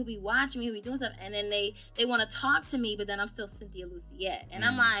fans of me, who be watching me, who be doing stuff, and then they want to talk to me, but then I'm still Cynthia Luciette. And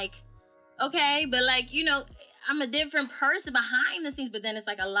I'm like, okay, but like, you know, I'm a different person behind the scenes, but then it's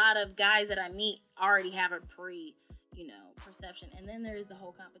like a lot of guys that I meet already have a perception. And then there's the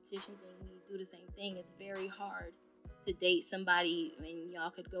whole competition thing. When you do the same thing, it's very hard to date somebody and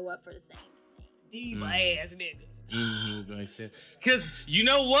y'all could go up for the same thing. Diva ass nigga. Makes sense. Because you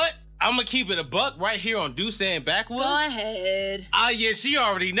know what? I'm going to keep it a buck right here on Deuce and Backwoods. Go ahead. Yeah, she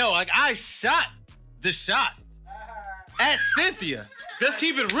already know. Like, I shot the shot at Cynthia. Let's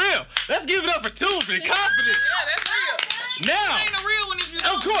keep it real. Let's give it up for Tunes and Confidence. Yeah, that's real. Now, ain't a real one if you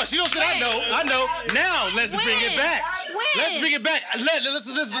don't. of course, you know what I'm saying? I know. Now, let's bring it back. Let's bring it back.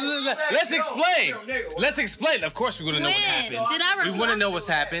 Let's explain. Let's explain. Of course, we're gonna know what happens. Did I we want to know what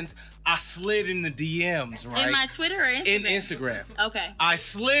happens. I slid in the DMs, right? In my Twitter or Instagram? In Instagram. Okay. I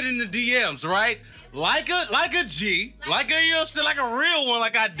slid in the DMs, right? Like a G, like a, you know what I'm saying, like a real one,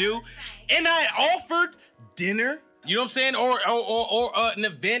 like I do, and I offered dinner. You know what I'm saying? Or an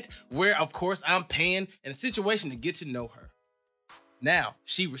event where, of course, I'm paying in a situation to get to know her. Now,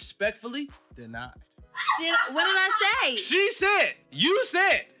 she respectfully denied. What did I say? She said, you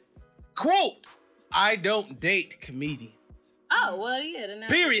said, quote, I don't date comedians. Oh, well, yeah.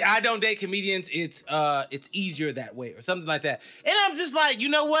 Period. I don't date comedians. It's easier that way or something like that. And I'm just like, you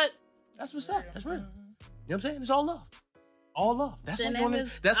know what? That's what's up. That's real. You know what I'm saying? It's all love. All love. That's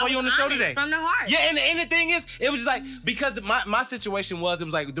why you're on the show today. From the heart. Yeah, and the thing is, it was just like, because my situation was, it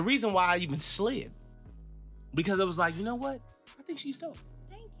was like, the reason why I even slid, because it was like, you know what? I think she's dope.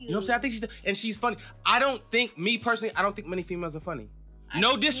 Thank you. You know what I'm saying? I think she's dope. And she's funny. I don't think many females are funny.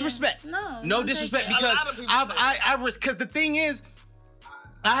 No disrespect. No disrespect, because because the thing is,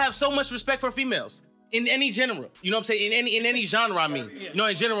 I have so much respect for females. In any genre, you know what I'm saying? In any genre, I mean. You know,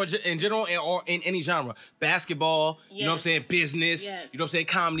 in general, or in any genre. Basketball, you know what I'm saying? Business, you know what I'm saying?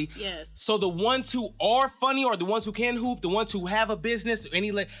 Comedy. Yes. So the ones who are funny, or the ones who can hoop, the ones who have a business, I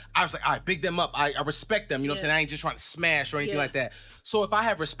was like, all right, big them up. I respect them, you know what I'm saying? I ain't just trying to smash or anything like that. So if I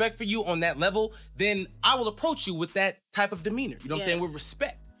have respect for you on that level, then I will approach you with that type of demeanor, you know what I'm saying? With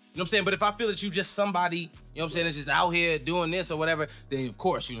respect. You know what I'm saying? But if I feel that you just somebody, you know what I'm saying, that's just out here doing this or whatever, then of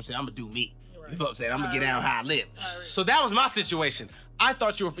course, you know what I'm saying, I'm gonna do me. You know what I'm saying? I'm gonna get out how I live. So that was my situation. I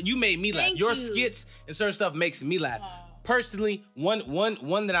thought you made me laugh. Thank Your you. skits and certain stuff makes me laugh. Personally,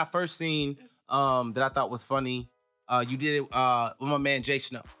 one that I first seen that I thought was funny, you did it with my man Jay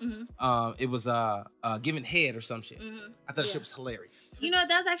Snow. It was giving head or some shit. I thought the shit was hilarious. You know,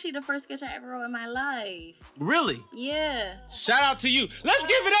 that's actually the first sketch I ever wrote in my life. Really? Yeah. Shout out to you. Let's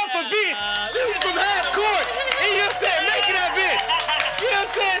give it up for being shoot from half court. And you know what I'm saying? Making that bitch. You know what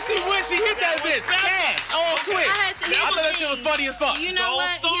I'm saying? She hit that bitch. Cash on Twitch. I thought that shit was funny as fuck. You know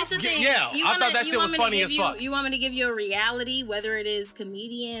what? Here's the thing. Yeah, I thought that shit was funny as fuck. You want me to give you a reality, whether it is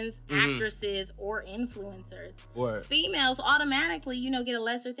comedians, actresses, or influencers. Word. Females automatically, you know, get a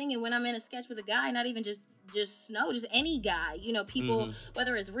lesser thing. And when I'm in a sketch with a guy, not even just Snow, just any guy, you know, people,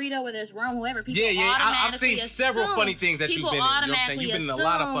 whether it's Rito, whether it's Rome, whoever, people I've seen several funny things that you've been in. You know what I'm saying? You've been in a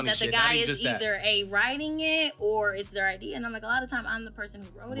lot of funny that shit. The guy is either writing it or it's their idea, and I'm like, a lot of time I'm the person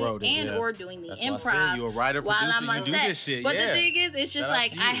who wrote it or doing the improv. You're a writer, while producer, I'm on you do set. this shit. But the thing is, it's just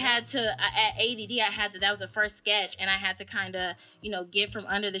like I had to at ADD. That was the first sketch, and I had to kind of, you know, get from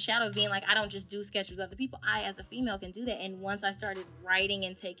under the shadow of being like, I don't just do sketches with other people. I, as a female, can do that. And once I started writing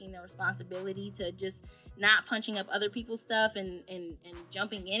and taking the responsibility to just not punching up other people's stuff and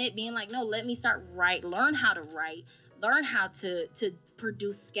jumping in it, being like, no, let me learn how to write, learn how to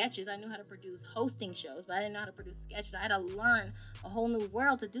produce sketches. I knew how to produce hosting shows, but I didn't know how to produce sketches. I had to learn a whole new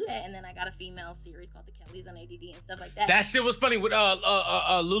world to do that. And then I got a female series called The Kellys on ADD and stuff like that. That shit was funny with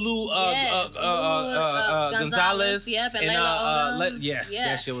Lulu Gonzalez. Yep, and Layla Odom.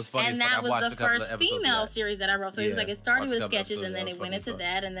 that shit was funny. And that was the first female series that I wrote. So it was like it started with sketches, and then it went into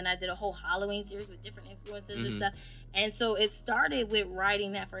that, and then I did a whole Halloween series with different influencers and stuff. And so it started with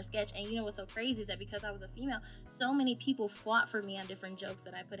writing that first sketch. And you know what's so crazy is that because I was a female, so many people fought for me on different jokes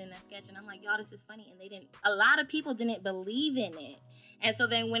that I put in that sketch. And I'm like, y'all, this is funny. And a lot of people didn't believe in it. And so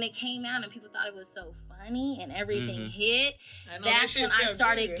then when it came out and people thought it was so funny and everything hit, that's when I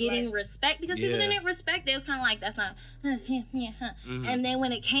started getting respect, because people didn't respect it. It was kind of like, that's not, And then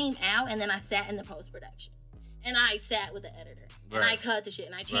when it came out, and then I sat in the post-production. And I sat with the editor. And I cut the shit,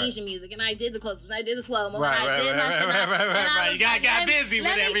 and I changed the music, and I did the close-ups, and I did the slow-mo, and I did my shit. Right. You got busy with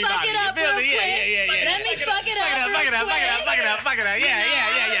everybody. Let me fuck it up real quick. Let me fuck it up. Fuck it up. Yeah.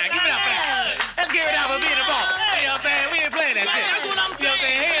 Give it up for that. Let's give it up for being a ball. You know what I'm saying? We ain't playing that shit. That's what I'm saying. You know what I'm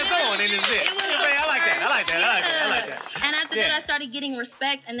saying? Hands going in this bitch. I like that. And after that, I started getting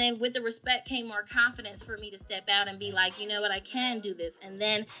respect, and then with the respect came more confidence for me to step out and be like, you know what, I can do this. And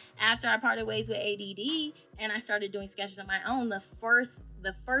then after I parted ways with ADD, and I started doing sketches on my own, the first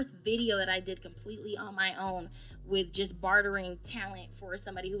video that I did completely on my own with just bartering talent for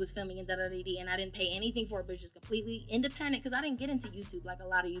somebody who was filming in DDD, and I didn't pay anything for it, but it was just completely independent, because I didn't get into YouTube like a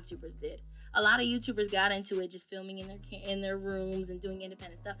lot of YouTubers did. A lot of YouTubers got into it just filming in their rooms and doing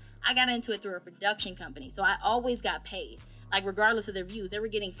independent stuff. I got into it through a production company, so I always got paid. Like, regardless of their views, they were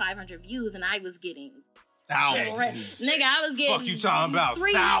getting 500 views, and I was getting thousands. Nigga, I was getting. Fuck you talking about?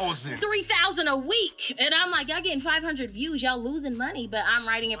 Thousands. 3,000 a week, and I'm like, y'all getting 500 views, y'all losing money, but I'm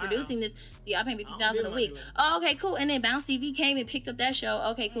writing and producing this. So y'all paying me 3,000 a week. Oh, okay, cool. And then Bounce TV came and picked up that show.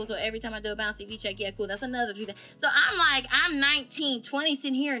 Okay, cool. So every time I do a Bounce TV check, yeah, cool. That's another 3,000. So I'm like, I'm 19, 20,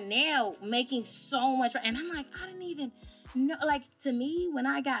 sitting here now making so much, and I'm like, I didn't even. No, like, to me, when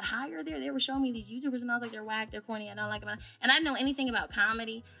I got hired there, they were showing me these YouTubers, and I was like, they're whack, they're corny, I don't like them. And I didn't know anything about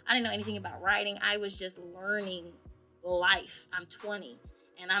comedy. I didn't know anything about writing. I was just learning life. I'm 20,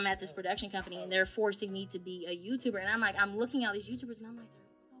 and I'm at this production company, and they're forcing me to be a YouTuber. And I'm like, I'm looking at these YouTubers, and I'm like,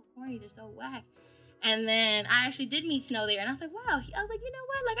 they're so corny, they're so whack. And then I actually did meet Snow there, and I was like, wow. I was like, you know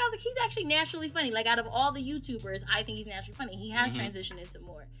what? Like, I was like, he's actually naturally funny. Like, out of all the YouTubers, I think he's naturally funny. He has transitioned into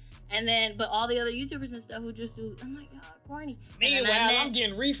more. And then, but all the other YouTubers and stuff who just do, I'm like, oh, corny. Meanwhile, I'm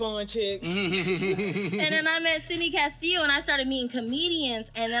getting refund checks. And then I met Sidney Castillo, and I started meeting comedians,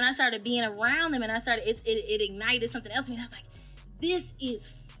 and then I started being around them, and I started, it ignited something else in me. And I was like, this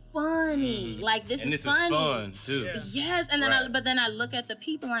is funny. Like, this is funny. Is fun, too. Yeah. Yes, and then but then I look at the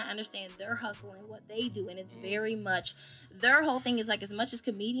people, and I understand their hustle and what they do, and it's very much, their whole thing is like, as much as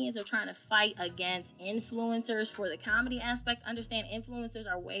comedians are trying to fight against influencers for the comedy aspect, understand influencers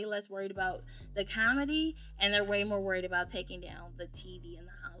are way less worried about the comedy, and they're way more worried about taking down the TV and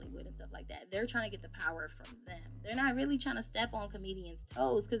the Hollywood and stuff like that. They're trying to get the power from them. They're not really trying to step on comedians'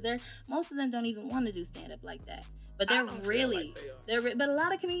 toes, because most of them don't even want to do stand-up like that. But they're really, but a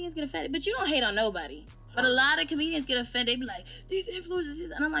lot of comedians get offended. But you don't hate on nobody. But a lot of comedians get offended. They be like, these influencers,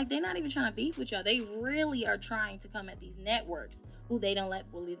 and I'm like, they're not even trying to beef with y'all. They really are trying to come at these networks who they don't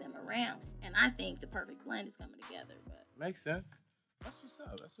let bully them around. And I think the perfect blend is coming together. But makes sense. That's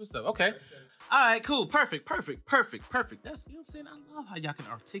what's up. Okay. All right, cool. Perfect. That's, you know what I'm saying? I love how y'all can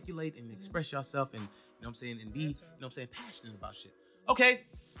articulate and express yourself and, you know what I'm saying, and be, you know what I'm saying, passionate about shit. Okay.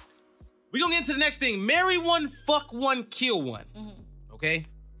 We're going to get into the next thing. Marry one, fuck one, kill one. Okay?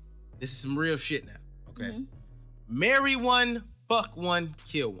 This is some real shit now. Okay? Marry one, fuck one,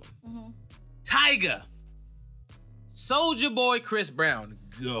 kill one. Tyga. Soulja Boy, Chris Brown.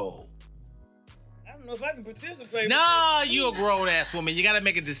 Go. I don't know if I can participate. Nah, you a grown ass woman. You got to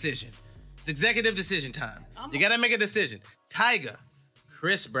make a decision. It's executive decision time. You got to make a decision. Tyga,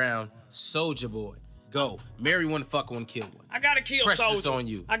 Chris Brown, Soulja Boy. Go. Marry one, fuck one, kill one. I gotta kill Precious Soulja. on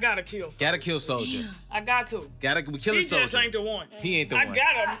you. I gotta kill Soulja. Gotta kill Soulja. I got to. We killing Soulja. He just ain't the one. He ain't the one.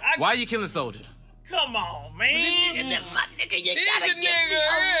 Why are you killing Soulja? Come on, man. My nigga, you gotta give me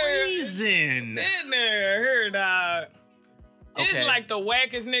a reason. This nigga here, dog. Okay. It's like the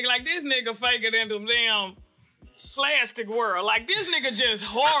wackest nigga. Like, this nigga faker than the damn plastic world. Like, this nigga just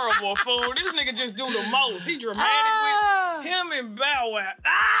horrible, fool. This nigga just do the most. He dramatic with him and Bow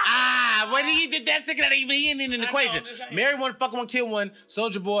Wow. What he did that nigga that he ain't in the equation. Marry one, fuck one, kill one.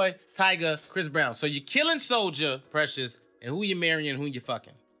 Soulja Boy, Tyga, Chris Brown. So you're killing Soulja, Precious, and who you marrying and who you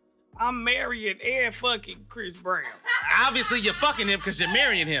fucking? I'm marrying and fucking Chris Brown. Obviously you're fucking him because you're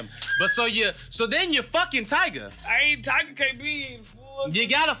marrying him. But so then you're fucking Tyga. Tyga can't be in full You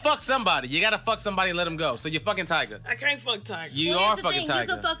gotta fuck somebody. You gotta fuck somebody and let them go. So you're fucking Tyga. I can't fuck Tiger. You Well, are here's the fucking thing, Tyga. You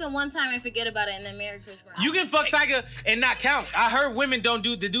can fuck him one time and forget about it and then marry Chris Brown. You can fuck Tyga and not count. I heard women don't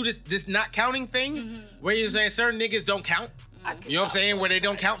do this not counting thing where you're saying certain niggas don't count. You know what I'm saying? Where they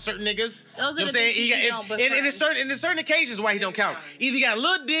don't count certain niggas. Those You know are what I'm the saying? things you don't befriend. In certain occasions why he don't count. Either you got a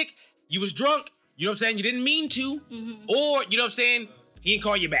little dick, you was drunk, you know what I'm saying? You didn't mean to, or you know what I'm saying? He didn't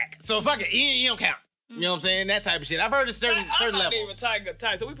call you back. So fuck it, he don't count. You know what I'm saying? That type of shit. I've heard of certain I'm not levels. even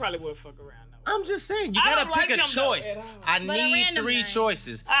Tiger, so we probably would fuck around. I'm just saying, you I gotta don't like pick a him, though, choice. at all. I But a need random 3 night.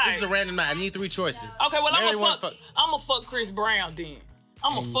 choices. All This is a right. random night. I need 3 choices. Okay, well, Marry I'm one, gonna fuck Chris Brown then.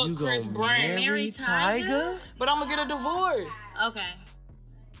 I'm gonna fuck Chris Brown, Marry Tyga? but I'm gonna get a divorce. Okay.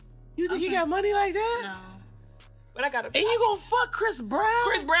 You think he got money like that? No. But I gotta. And you gonna fuck Chris Brown?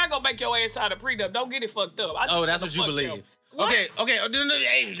 Chris Brown gonna make your ass out of prenup. Don't get it fucked up. Oh, that's what you Fuck believe. him. What? Okay.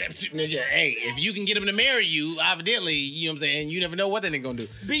 Hey, if you can get him to marry you, evidently, you know what I'm saying, you never know what that nigga gonna do.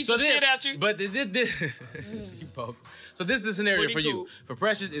 Beat the shit out you. But this you both. So this is the scenario Pretty for you. cool. For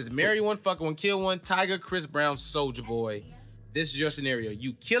Precious is marry one, fuck one, kill one, Tyga, Chris Brown, Soulja Boy. This is your scenario.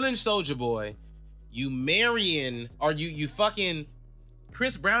 You killing Soulja Boy, you marrying, or you fucking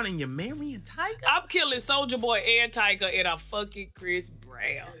Chris Brown and you're marrying Tyga? I'm killing Soulja Boy and Tiger, and I'm fucking Chris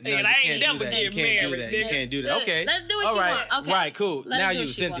Brown. No, and you I can't ain't do never that. You get can't do married. that. You nigga. can't do that. Okay. Let's do what All she right. want. Okay. Right, cool. Let her Now do you, what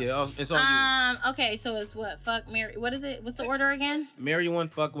she Cynthia. want. It's on you. Okay, so it's what? Fuck, marry. What is it? What's the order again? Marry one,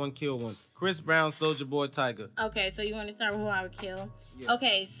 fuck one, kill one. Chris Brown, Soulja Boy, Tyga. Okay, so you want to start with who I would kill? Yeah.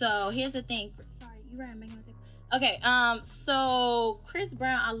 Okay, so here's the thing. Sorry, you right, making a mistake. Okay, so Chris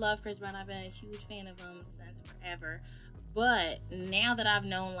Brown, I love Chris Brown. I've been a huge fan of him since forever. But now that I've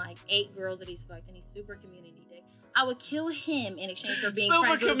known like 8 girls that he's fucked and he's super community dick, I would kill him in exchange for being Super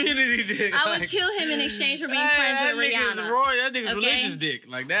friends community dick. with I would kill him in exchange for being friends with Rihanna. That nigga's Okay? religious dick.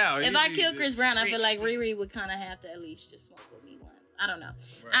 Like now. If I kill Chris Brown, I feel like Riri would kind of have to at least just smoke with me once. I don't know.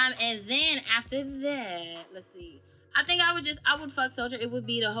 Right. And then after that, let's see. I think I would fuck Soulja. It would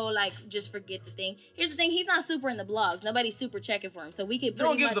be the whole like just forget the thing. Here's the thing, he's not super in the blogs. Nobody's super checking for him. So we could No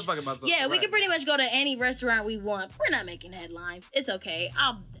one pretty gives much a fuck about Soulja. yeah, we right. could pretty much go to any restaurant we want. We're not making headlines. It's okay.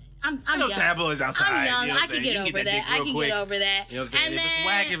 I'm I know young. tabloids outside. I'm young. You know what I I'm can saying? get You over get that. dick I real can quick. get over that. You know what I'm saying? And If it's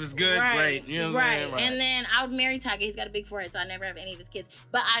whack, if it's good, right, great. You know what I'm right. saying? Right. And then I would marry Tyga. He's got a big forehead, so I never have any of his kids.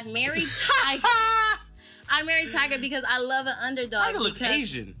 But I'd marry Tyga. I'd marry Tyga because I love an underdog. Tyga looks because-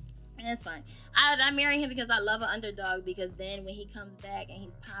 Asian. That's fine. I marry him because I love an underdog, because then when he comes back and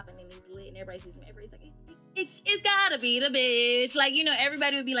he's popping and he's lit and everybody sees him, everybody's like, it's gotta be the bitch. Like, you know,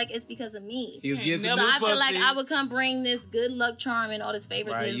 everybody would be like, it's because of me. He was getting some So new I feel pussy. like I would come bring this good luck charm and all this favor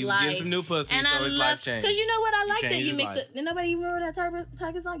to Right, his you was life. getting some new pussy, And so I his love, life changed. because you know what I like that changed you his mix life. it. Did nobody remember that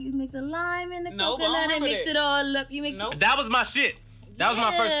Tyga song? You mix a lime and the Nope, I don't coconut and remember mix that. it all up. You mix Nope. it. That was my shit. That was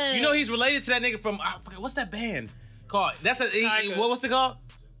my first. Yeah. You know he's related to that nigga from what's that band called? That's Tyga. what's it called?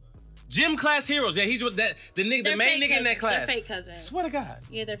 Gym Class Heroes. Yeah, he's with that the nigga, They're the main fake nigga in that cousins. class. They're fake cousins. Swear to God.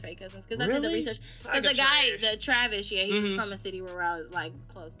 Yeah, they're fake cousins. Because I did the Really? research. Because Tyga the guy, trash. the Travis, yeah, he's Mhm. from a city where I was like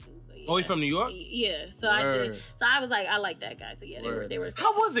close to. So, yeah. Oh, he's from New York? Yeah. So I Word. did. So I was like, I like that guy. So yeah, they were.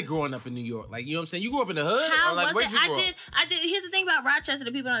 How was it growing up in New York? Like, you know what I'm saying? You grew up in the hood? How or like, was where'd it? you grow up? I did. Here's the thing about Rochester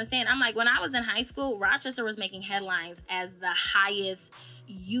that people don't understand. I'm like, when I was in high school, Rochester was making headlines as the highest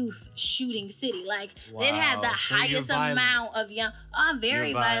youth shooting city. Like, it had the Wow, so you're highest violent. amount of young. Oh, I'm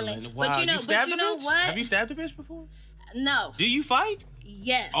very You're violent. Wow. But you know, stabbed a bitch? what? Have you stabbed a bitch before? No. Do you fight?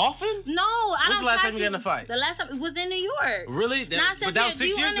 Yes. Often? No, I When's don't. the last try time you got in a fight? The last time it was in New York. Really? Not But that was sincere.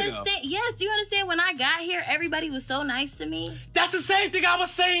 6 years Do you ago. understand? Yes. Do you understand? When I got here, everybody was so nice to me, That's the same thing I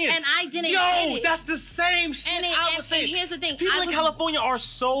was saying. and I didn't Yo, get it. that's the same shit And I was saying. and here's the thing. People I in was, California are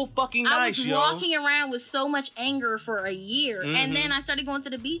so fucking I nice, was yo. walking around with so much anger for a year, and then I started going to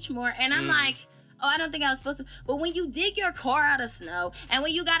the beach more, and I'm like, oh, I don't think I was supposed to. But when you dig your car out of snow, and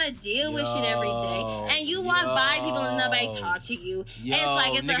when you gotta deal with shit every day, and you walk by people and nobody talk to you, Yo, it's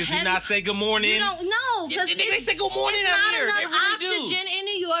like it's a niggas heavy. do not say good morning. You don't know because Yeah, they say good morning it's out not here. They enough really do. oxygen in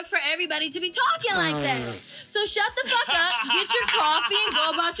New York for everybody to be talking like that. So shut the fuck up, get your coffee, and go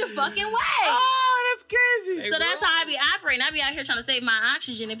about your fucking way. Oh, that's crazy. So that's how I be operating. I be out here trying to save my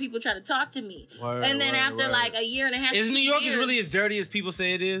oxygen, and people try to talk to me. Word, and then word, after word. like a year and a half, Is 2 New York years, is really as dirty as people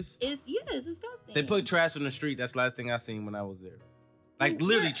say it is? It's disgusting. They put trash on the street. That's the last thing I seen when I was there. Like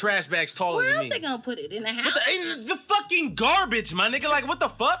literally trash bags taller Where than else me. they gonna put it in the house? In the fucking garbage, my nigga. Like, what the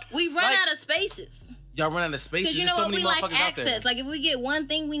fuck? We run Like, out of spaces. Y'all run out of space. Because you There's know so what? many We like motherfuckers out there. access. Like if we get one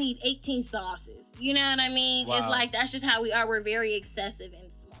thing, we need 18 sauces. You know what I mean? Wow. It's like that's just how we are. We're very excessive in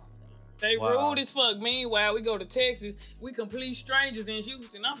small spaces. They Wow. rude as fuck. Meanwhile, we go to Texas. We complete strangers in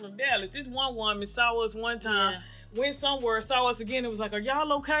Houston. I'm from Dallas. This one woman saw us one time, went somewhere, saw us again, and was like, "Are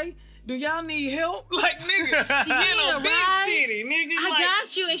y'all okay?" do y'all need help? Like, nigga, Do you in need a a big ride? city, nigga. I like,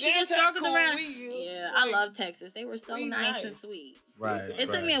 got you. And she that's just how circled cool around. we is. Yeah, I love Texas. They were so We nice nice. and sweet. Right. It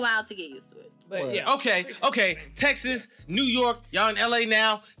took me a while to get used to it. But yeah. Okay. Texas, New York, y'all in LA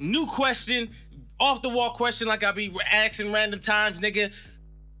now. New question, off the wall question, like I be asking random times, nigga.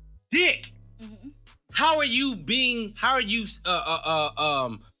 Dick. Mm-hmm. How are you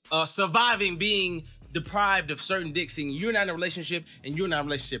surviving being deprived of certain dicks and you're not in a relationship and you're not in a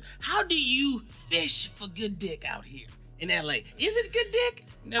relationship? How do you fish for good dick out here in LA? Is it good dick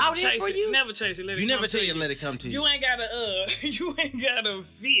Never out chase here for it. you? Never chase it. Let it You come never to tell you, let it come to you. You ain't gotta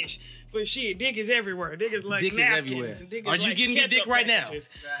fish for shit. Dick is everywhere. Dick is like Dick is napkins. everywhere. And dick Are is you like getting your dick ketchup right now? packages.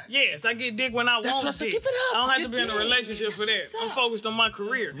 Yes, I get dick when I That's want what's up. dick. Give it up. I don't have to Good be in a dick. relationship for that. That's what's I'm up. focused on my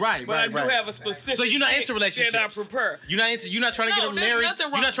career. Right, but right, I do right. have a specific So you're not dick into relationships. that I prepare. You're not trying to No, get there's married. nothing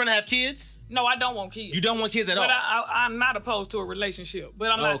You're wrong. not trying to have kids. No, I don't want kids. You don't want kids at all. But I'm not opposed to a relationship.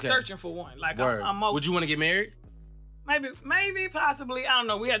 But I'm not Okay. searching for one. Like Word. I'm open. Would you want to get married? Maybe, possibly. I don't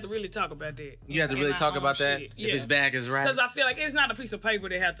know. We have to really talk about that. You have to In really our talk own about that. shit. If his bag is right. Because I feel like it's not a piece of paper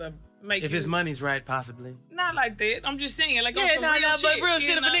they have to make. If you, his money's right, possibly. not like that. I'm just saying, like on Yeah, some no, real but shit, real shit.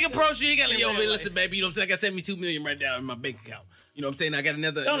 you If a know? nigga approach you, he got like, yo, Yeah, man, like- listen, baby, you know what I'm saying? I got $72 million right now in my bank account. You know what I'm saying? I got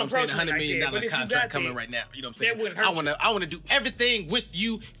another, Don't you know what I'm saying, approach me $100 like million that, but if you contract got coming that, right now. You know what I'm that saying? wouldn't hurt I wanna do everything with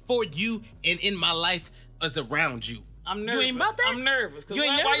you, for you, and in my life as around you. I'm nervous. You ain't about that? I'm nervous. 'Cause You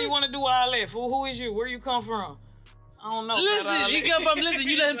ain't why you nervous? want to do all that? Who is you? Where you come from? I don't know. about Listen, all he that. come from, listen,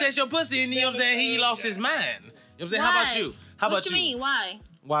 you let him taste your pussy, and you know what I'm saying? He lost his mind. You know what I'm saying? How about Why? you? How about What you mean? Why?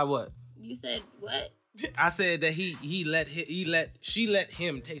 Why what? You said what? I said that she let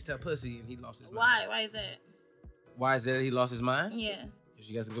him taste her pussy and he lost his mind. Why? Why is that? Why is that he lost his mind? Yeah.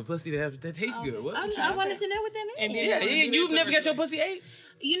 She got some good pussy that tastes good. What? I wanted to know what that And meant. then- Yeah, you've never got your pussy ate?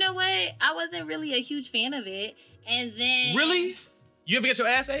 You know what? I wasn't really a huge fan of it, and then Really? You ever get your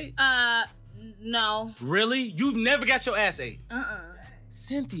ass ate? No. Really? You've never got your ass ate?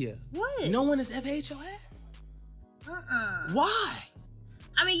 Cynthia, What? no one has ever ate your ass? Why?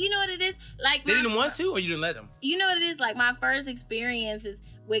 I mean, you know what it is? Like They didn't want to, or you didn't let them? You know what it is? Like my first experiences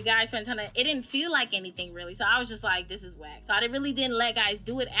with guys spending time, it didn't feel like anything really. So I was just like, this is whack. So I really didn't let guys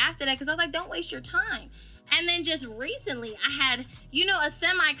do it after that because I was like, don't waste your time. And then just recently, I had, a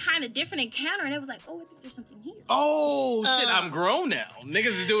semi kind of different encounter, and it was like, oh, I think there's something here. Oh, shit, I'm grown now. Niggas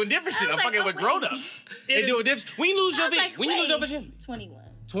is doing different I shit. was I'm like, fucking oh, with wait. grown-ups. They doing different. When you lose I your was like, when you lose your wait. virginity? 21.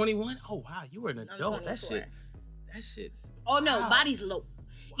 21? Oh, wow, you were an I'm adult. That 24. shit. Oh no, Wow. body's low.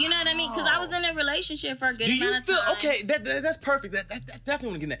 You know what I mean? Because I was in a relationship for a good Do you amount feel of time. okay? That's perfect. That definitely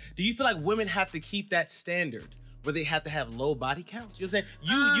want to get that. Do you feel like women have to keep that standard where they have to have low body counts? You know what I'm saying?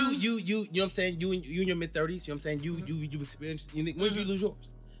 You know what I'm saying? You in your mid 30s. You know what I'm saying? You experienced. When did you lose yours?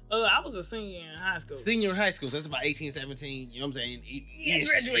 I was a senior in high school. Senior in high school, so that's about 18, 17. You know what I'm saying? Yeah,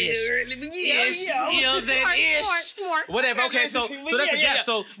 graduated early, but yeah. You know what I'm saying? Smart. Whatever. Okay, so that's the Yeah. gap.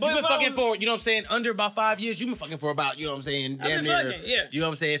 So But you've been if I fucking was- for, you know what I'm saying, under about 5 years. You've been fucking for about, you know what I'm saying, I've damn been near, fucking, yeah. you know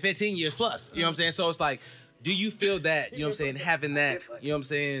what I'm saying, 15 years plus. You know what I'm saying? So it's like, do you feel that, you know what I'm saying, having that, you know what I'm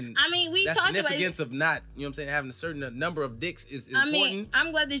saying, I mean, we that talked about it. significance of not, you know what I'm saying, having a certain number of dicks is I important? mean,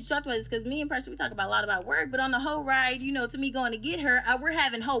 I'm glad that you talked about this because me and Preston, we talk about a lot about work, but on the whole ride, to me going to get her, we're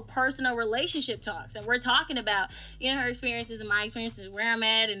having whole personal relationship talks, and we're talking about, her experiences and my experiences, where I'm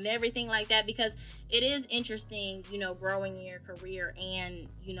at, and everything like that, because it is interesting, growing in your career and,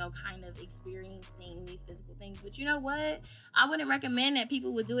 kind of experiencing these physical things. But you know what? I wouldn't recommend that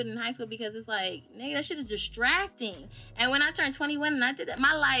people would do it in high school because it's like, nigga, that shit is distracting. And when I turned 21 and I did that,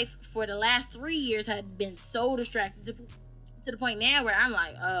 my life for the last 3 years had been so distracted to the point now where I'm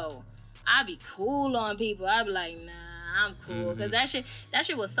like, oh, I be cool on people. I be like, nah, I'm cool. Because that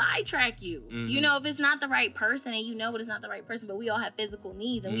shit will sidetrack you. If it's not the right person and it's not the right person, but we all have physical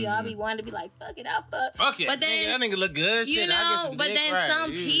needs and we all be wanting to be like, fuck it, I'll fuck. Fuck it. But then, that nigga look good. you Shit, I'll get know, some but dick. then Right.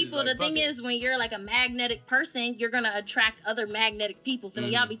 some You people, like, the fuck thing it. is, when you're like a magnetic person, you're gonna attract other magnetic people. So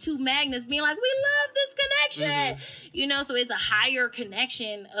then y'all be two magnets being like, we love this connection. So it's a higher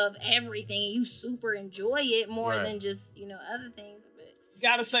connection of everything, and you super enjoy it more Right. than just other things. But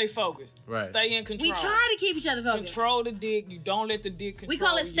Gotta stay focused. Right. Stay in control. we try to keep each other focused. Control the dick. You don't let the dick control We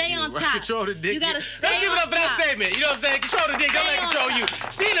call it stay you. on Right, top. control the dick. You gotta Let's stay give it on up for that top. statement. You know what I'm saying? Control the dick. Don't let it Stay on control you.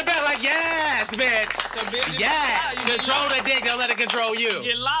 top. She in the back like, yes, bitch. So bitch, Yes. you get Control lost. the dick. Don't let it control you.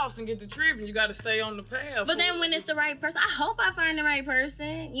 Get lost and get the tripping. You gotta stay on the path. But then when it's the right person, I hope I find the right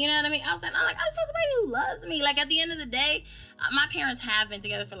person. You know what I mean? I'm like, I just want somebody who loves me. Like at the end of the day, my parents have been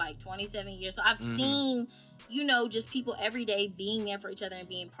together for like 27 years. So I've seen, just people every day being there for each other and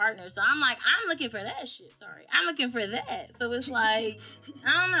being partners. So I'm like, I'm looking for that shit. Sorry. I'm looking for that. So it's like,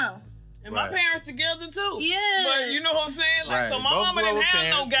 I don't know. And my parents together too. Yeah. But you know what I'm saying? Like, so my Both mama didn't grown have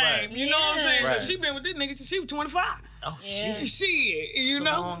no parents, game. right. You know what I'm saying? Right. But she been with this nigga since she was 25. Oh Yeah. Shit, you So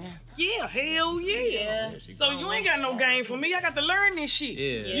know? long ass time. Yeah, hell yeah. Yeah. So you ain't got no game for me. I got to learn this shit.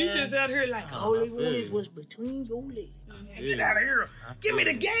 Yeah. You Yeah. just out here like, all they want is what's between your legs. Get out of here. Give me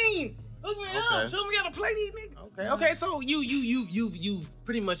the game. Hook me up. Okay. Show me how to play these niggas. Okay. So you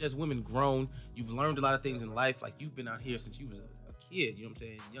pretty much as women grown. You've learned a lot of things in life. Like you've been out here since you was a kid. You know what I'm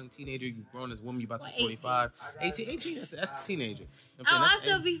saying? Young teenager. You've grown as a woman. You about to be 25. 18. That's the teenager. You know what I'm I saying?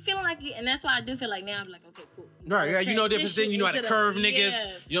 still be feeling like it, and that's why I do feel like now I'm like, okay, cool. Right, you know different thing. You know how to curve niggas.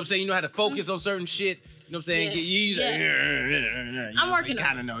 Yes. You know what I'm saying? You know how to focus on certain shit. You know what I'm saying? Yes. You I'm working on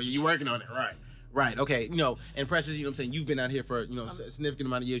kind it. of know. You're working on it, right? Right. Okay. You know, and Precious, you know what I'm saying? You've been out here for a significant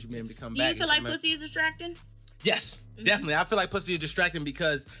amount of years. You've been able to come Do back. you feel like pussy is distracting? Yes, definitely. I feel like pussy is distracting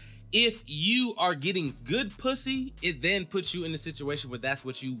because if you are getting good pussy, it then puts you in a situation where that's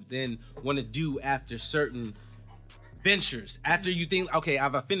what you then want to do after certain ventures. After you think, okay, I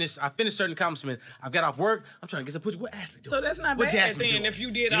finished certain accomplishments. I've got off work. I'm trying to get some pussy. What Ashley doing? So that's not What bad Jasmine then doing? if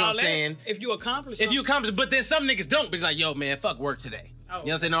you did You know all what I'm that. saying? If you accomplish If something. you accomplish, but then some niggas don't. Be like, yo, man, fuck work today. Oh. You know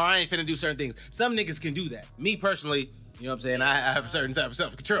what I'm saying? No, I ain't finna do certain things. Some niggas can do that. Me personally, you know what I'm saying? I have a certain type of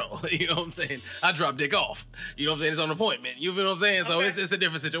self-control. You know what I'm saying? I drop dick off. You know what I'm saying? It's on appointment. You feel what I'm saying? So Okay. it's a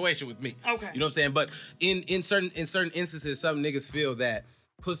different situation with me. Okay. You know what I'm saying? But in certain instances, some niggas feel that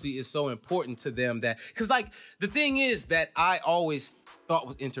pussy is so important to them that, cause like the thing is that I always thought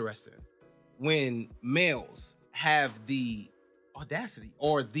was interesting when males have the audacity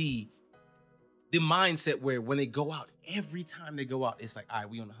or the mindset where when they go out, every time they go out, it's like, all right,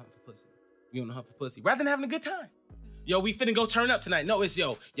 we on the hunt for pussy. We on the hunt for pussy. Rather than having a good time. Yo, we finna go turn up tonight. No, it's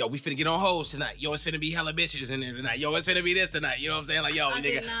yo, we finna get on hoes tonight. Yo, it's finna be hella bitches in there tonight. Yo, it's finna be this tonight. You know what I'm saying? Like, yo, I nigga,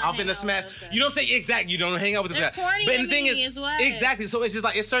 did not I'm hang finna out smash. with those You know what I'm saying? Exactly. You don't hang out with this They're guy. corny But to the thing me is, as well. exactly. So it's just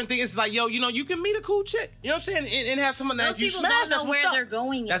like, it's certain things. It's like, yo, you know, you can meet a cool chick. You know what I'm saying? And have someone Those that you people smash. don't know That's where what's up. they're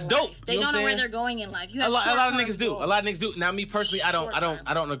going. That's in dope. Life. They You know don't what know where I'm they're saying? going in life. You A have lot of short-term niggas do. goals. A lot of niggas do. Now, me personally, I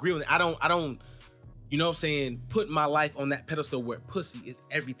don't agree with it. I don't, you know what I'm saying, put my life on that pedestal where pussy is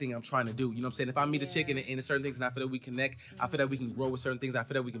everything I'm trying to do. You know what I'm saying? If I meet a chick in certain things and I feel that we connect, I feel that we can grow with certain things, I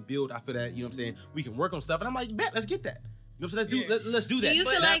feel that we can build, I feel that, you know what I'm saying, we can work on stuff. And I'm like, bet, let's get that. You know what I'm saying? Let's do that. Do you But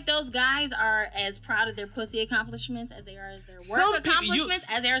feel now- like those guys are as proud of their pussy accomplishments as they are as their Some work people- accomplishments?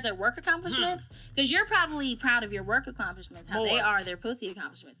 As they are as their work accomplishments? Because you're probably proud of your work accomplishments, how they More. are their pussy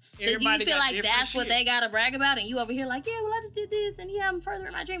accomplishments. So do you Everybody feel got like different that's what shit. they gotta brag about, and you over here like, yeah, well, I just did this, and yeah, I'm further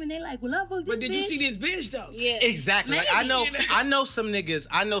in my dream, and they like, well, I fucked But this did you bitch. see this bitch though? Yeah, Exactly. Like I Maybe. know some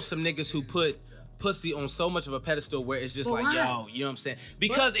niggas who put pussy on so much of a pedestal where it's just But like, why? yo, you know what I'm saying?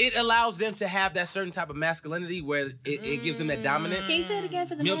 Because it allows them to have that certain type of masculinity where it gives them that dominance. Can you say it again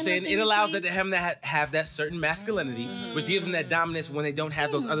for the You know what I'm man saying? listening, It allows please? them to have that certain masculinity, which gives them that dominance when they don't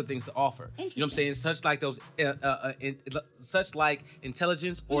have those other things to offer. You know what I'm saying? Such like those, such like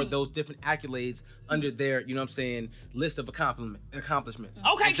intelligence or those different accolades under their, you know what I'm saying, list of accomplishments. Okay, You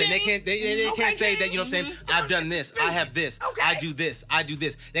know what I'm saying? They King. can't they Okay, can't say that, King. you know what I'm saying, I've done this, I have this, Okay. I do this, I do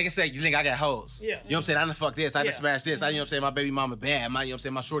this. They can say, you think I got hoes. Yeah. You know what I'm saying? I done fuck this, I done Yeah. smash this, I, you know what I'm saying, my baby mama bad, my, you know what I'm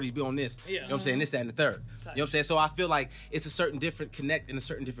saying, my shorties be on this. Yeah. You know what I'm saying? This, that, and the third. You know what I'm saying? So I feel like it's a certain different connect and a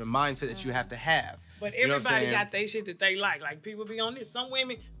certain different mindset that you have to have. But You know what I'm everybody saying? got their shit that they like. Like people be on this. Some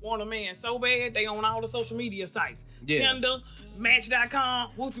women want a man so bad they on all the social media sites. Yeah. Tinder,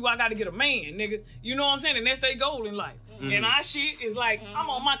 Match.com. What do I got to get a man, nigga? You know what I'm saying? And that's their goal in life. Mm-hmm. And our shit is like, I'm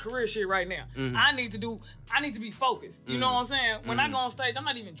on my career shit right now. I need to be focused. You know what I'm saying? When I go on stage, I'm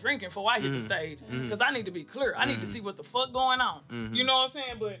not even drinking before I hit the stage. Because I need to be clear. I need to see what the fuck going on. You know what I'm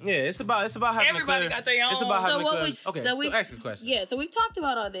saying? But Yeah, it's about having Everybody a clear, got their own. It's about So having what a clear. would- Okay, so so, we- ask this question. Yeah, so we've talked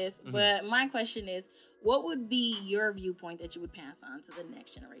about all this, but my question is, what would be your viewpoint that you would pass on to the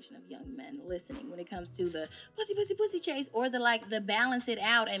next generation of young men listening when it comes to the pussy chase, or the balance it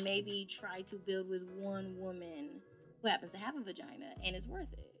out and maybe try to build with one woman who happens to have a vagina and is worth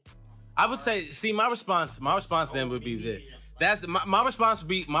it? I would say, see, my response then would be this. That's my response would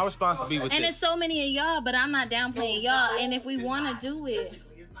be with And this. it's so many of y'all, but I'm not downplaying y'all. And if we want to do it,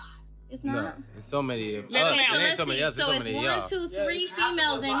 it's not. No, it's so many of us. Let It me- ain't let's so many see. of us. It's So so it's many of 1, y'all. 2, 3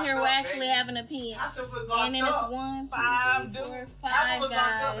 females in here who actually have an opinion. And then it's 1, 2, 5 3, 4, dudes. 5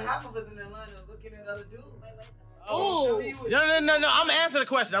 guys. Half of us in Atlanta looking at other dudes. Oh, No. I'm answering the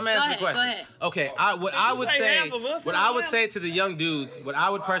question. I'm answering the Go question. ahead. Okay. What I would say say, half of us what in I would Atlanta? say to the young dudes, what I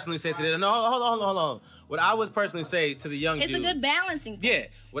would personally say to them. No, hold on. What I would personally say to the young it's dudes. a good balancing point. Yeah.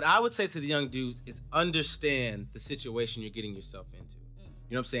 What I would say to the young dudes is understand the situation you're getting yourself into.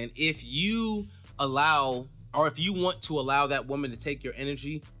 You know what I'm saying? If you allow, or if you want to allow that woman to take your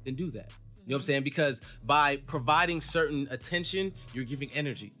energy, then do that. You know what I'm saying? Because by providing certain attention, you're giving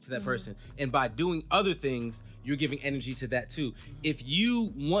energy to that person. And by doing other things, you're giving energy to that too. If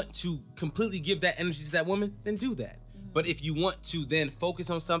you want to completely give that energy to that woman, then do that. But if you want to then focus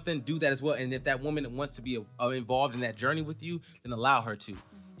on something, do that as well. And if that woman wants to be involved in that journey with you, then allow her to.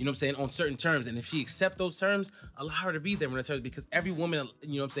 You know what I'm saying? On certain terms. And if she accepts those terms, allow her to be there when it's hers, because every woman,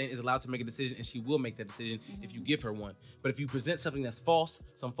 you know what I'm saying, is allowed to make a decision, and she will make that decision if you give her one. But if you present something that's false,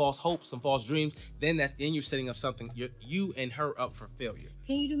 some false hopes, some false dreams, then you're setting up something, you and her up for failure.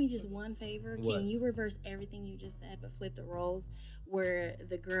 Can you do me just one favor? What? Can you reverse everything you just said, but flip the roles where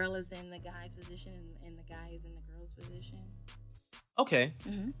the girl is in the guy's position and the guy is in the girl's position? Okay.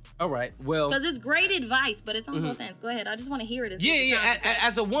 All right. Well, Because it's great advice, but it's on both ends. Go ahead. I just want to hear it. yeah.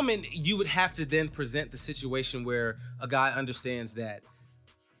 As a woman, you would have to then present the situation where a guy understands that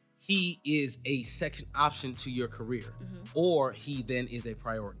he is a second option to your career, or he then is a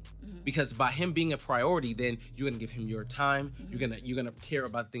priority. Because by him being a priority, then you're gonna give him your time. You're gonna care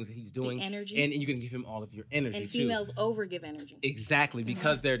about the things that he's doing, The energy. and you're gonna give him all of your energy And too. females overgive energy. Exactly,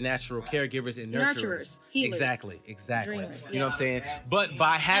 because they're natural caregivers and nurturers. Nurturers, healers, Exactly. dreamers, You know what I'm saying? But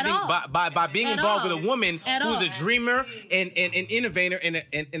by having all. by being At involved all. with a woman At who's all. a dreamer and an innovator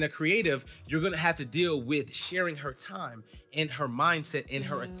and a creative, you're gonna have to deal with sharing her time and her mindset and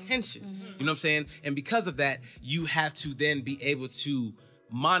her attention. You know what I'm saying? And because of that, you have to then be able to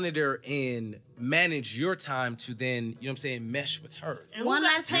monitor and manage your time to then, you know what I'm saying, mesh with hers. One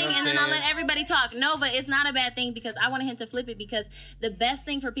last thing, You know what and I'm then I'll saying? let everybody talk. No, but it's not a bad thing, because I want him to flip it, because the best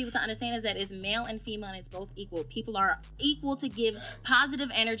thing for people to understand is that it's male and female and it's both equal. People are equal to give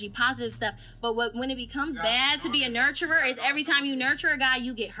positive energy, positive stuff. But when it becomes bad to be a nurturer is every time you nurture a guy,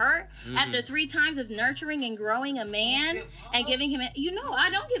 you get hurt. After 3 times of nurturing and growing a man and giving him, I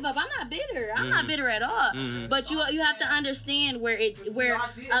don't give up. I'm not bitter. I'm not bitter at all. But you have to understand where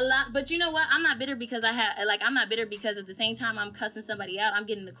a lot. But you know what? I'm not bitter because I'm not bitter because at the same time I'm cussing somebody out, I'm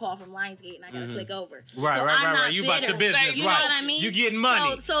getting the call from Lionsgate and I gotta click over. Right. So I'm not You about your bitter. business, You know right? what I mean? You getting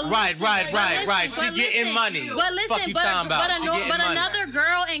money. So right. listen, She getting money. But listen, Fuck you talking about? She getting money. another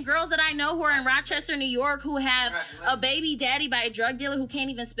girl and girls that I know who are in Rochester, New York, who have a baby daddy by a drug dealer who can't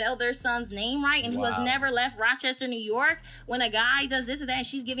even spell their son's name right and who has never left Rochester, New York. When a guy does this or that and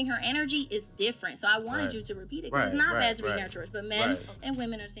she's giving her energy, it's different. So I wanted you to repeat it, because it's not bad to be nurturers, but men and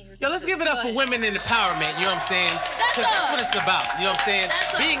women are seniors. Yo, let's give it up for women in empowerment, you know what I'm saying? That's 'Cause all. that's what it's about, you know what I'm saying?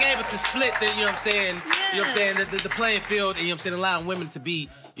 That's all. Being able to split the, you know what I'm saying? You know what I'm saying? The playing field, and you know what I'm saying? Allowing women to be,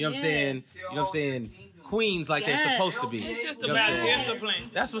 you know what I'm saying? You know what I'm saying? Queens like they're Yes. supposed to be. It's just You know what I'm about saying? discipline.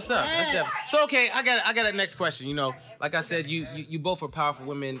 That's what's up. That's Yeah. definitely. So okay, I got a next question. You know, like I said, you both are powerful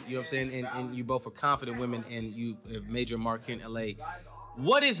women. You know what I'm saying, and you both are confident women, and you have made your mark here in LA.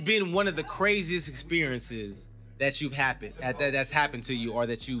 What has been one of the craziest experiences that that's happened to you, or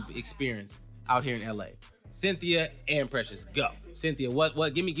that you've experienced out here in LA? Cynthia and Precious, go. Cynthia, what?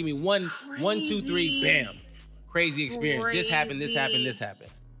 Give me one, 2, 3, bam. Crazy experience. This happened.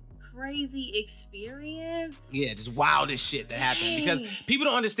 Crazy experience. Yeah, just wildest shit that happened, because Dang. people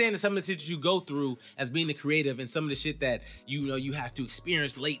don't understand that some of the shit that you go through as being a creative, and some of the shit that you have to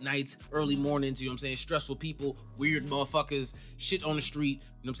experience, late nights, early mornings, you know what I'm saying, stressful people, weird motherfuckers, shit on the street, you know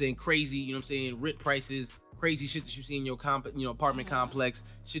what I'm saying, crazy, you know what I'm saying, rent prices, crazy shit that you see in your apartment complex,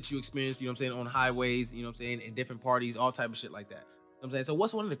 shit you experience, you know what I'm saying, on highways, you know what I'm saying, at different parties, all type of shit like that. You know what I'm saying? So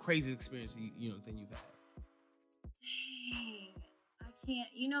what's one of the craziest experiences you know what I'm saying, you've had? Dang, I can't.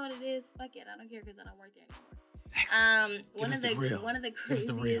 You know what it is? Fuck it. I don't care because I don't work there anymore. One of the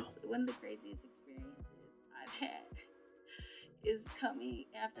craziest experiences I've had is coming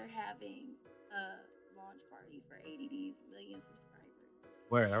after having a launch party for ADD's million subscribers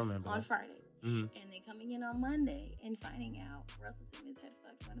Where? I remember on that. Friday. Mhm. And they coming in on Monday and finding out Russell Simmons had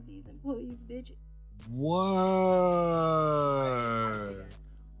fucked one of these employees' bitches. Word.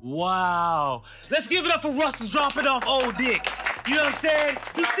 Wow. Let's give it up for Russell's dropping off old dick. You know what I'm saying?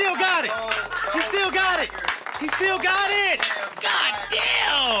 He still got it. He still got it. He still got it. God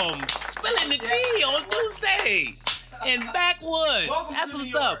damn. Spilling the tea on Duce and Backwoods. That's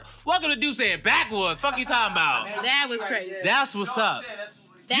what's up. Welcome to Duce and Backwoods. Fuck you talking about? That was crazy. That's what's up.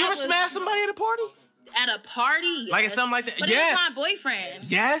 That You ever was smash somebody at a party? at a party? Like yes. it's something like that? But Yes. it was my boyfriend.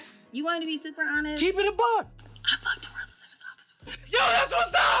 Yes. You want to be super honest? Keep it a buck. I fucked in Russell Simmons' office. Yo, that's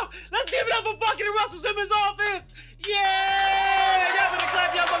what's up! Let's give it up for fucking in Russell Simmons' office! Yeah! Y'all better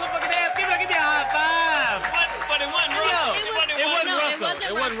clap your motherfucking ass. Give me a high five! But it wasn't Yo, Russell. it wasn't No, Russell.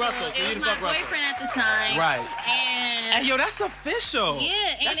 It wasn't Russell. So you It didn't was my fuck Russell. boyfriend at the time. Right. And And Hey, yo, that's official.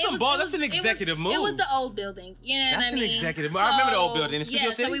 yeah, and that's it some was, ball. it That's was- an executive move. It was the old building. You know what That's I an mean? executive move. I remember the old building in Studio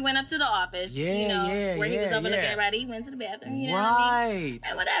Yeah, City. so we went up to the office. Yeah, you know, yeah, where he was yeah, overlooking yeah. everybody. He went to the bathroom. You know what I mean? Right.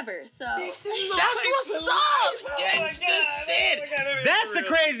 And whatever. So That's what's up. Gangsta shit. That's the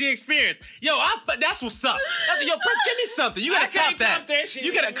crazy experience. Yo, that's what's up. Yo, Prince, give me something. You gotta I can't top that. top that shit.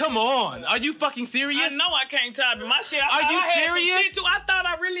 You gotta come on. Are you fucking I serious? know I can't top it. My shit. I Are thought you I had some serious? shit too. I thought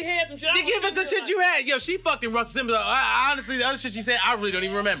I really had some shit. Then give us the shit you had. Yo, she fucked in Russell Simmons. Honestly, the other shit she said, I really don't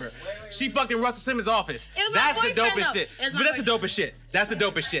even remember. She fucked in Russell Simmons' office. It was my That's the boyfriend, dopest though. shit. It was my But that's the boyfriend. dopest shit. That's the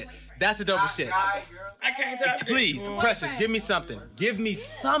dopest shit. That's the dopest shit. I can't top it. Please, Precious, give me something. Give me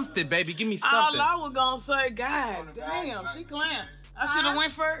something, baby. Give me something. All I was gonna say, God damn, she clown. I should have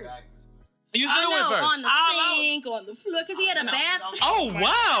went first. You I should have went know, first. on the I sink, on the floor, because he had a bath. Oh,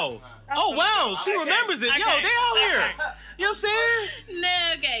 wow. Oh, wow. She remembers it. Yo, they out here. You know what I'm saying? No,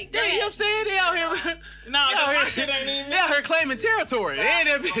 okay. Go Yeah, you know what I'm ahead. saying? They out here. No, They out my here, shit ain't even. they out here claiming territory. They ain't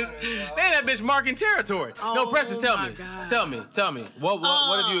that bitch marking territory. No, Oh, Precious, tell my me. God. Tell me.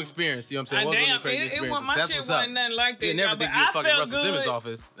 What have you experienced? You know what I'm saying? What's one of your crazy it experiences? my That's shit what's up. wasn't nothing like that. You never y'all, think but you'd I fucking felt Russell Simmons' good.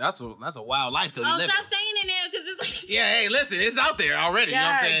 office. That's a wild life till you Oh, live stop it. saying it now, because it's like... Yeah, hey, listen, it's out there already. You know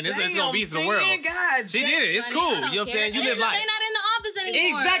what I'm saying? It's gonna be to the world. God, She did it. It's Honey, cool. I You don't know what I'm saying? You care. live life. They're not in the office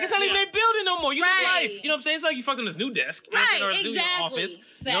anymore. Exactly. It's not even Yeah. their building no more. You live Right. life. You know what I'm saying? It's like you fucked on this new desk. You know what I'm saying? Or Right, this new exactly. office. You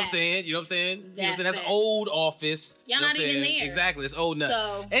know what I'm Facts. saying? You know what I'm saying? You know what I'm saying? That's That's facts. old office. Y'all You know not what I'm even saying? there. Exactly. It's old enough.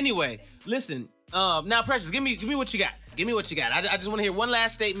 So- Anyway, listen. Now, Precious, give me what you got. Give me what you got. I just want to hear one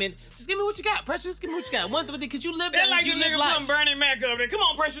last statement. Just give me what you got, Precious. Give me what you got. One thing, because you live That's that. like You the live nigga life. putting Bernie Mac up there. Come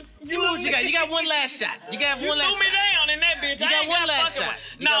on, Precious. Give me what you got. You got one last shot. You got You one threw last me shot. down in that bitch. You I got ain't one got last fucking shot. one.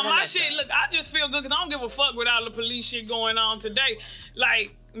 You got No, one my last shit, shot. look, I just feel good because I don't give a fuck with all the police shit going on today.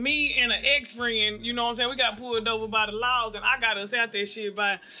 Like, me and an ex-friend, you know what I'm saying? We got pulled over by the laws, and I got us out that shit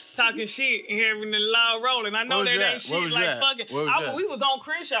by talking shit and having the law rolling. I know Where was that you ain't at? shit Where was you like at? fucking. Where was you at? We was on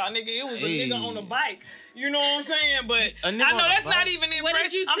Crenshaw, nigga. It was a nigga on a bike. You know what I'm saying? But A nigga I on know a that's bike? not even What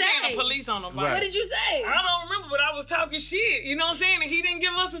did impressive. you I'm saying say? the police on a bike. Right. What did you say? I don't remember, but I was talking shit. You know what I'm saying? And he didn't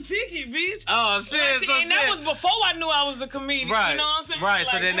give us a ticket, bitch. Oh, shit. And that was before I knew I was a comedian. Right. You know what I'm saying? Right.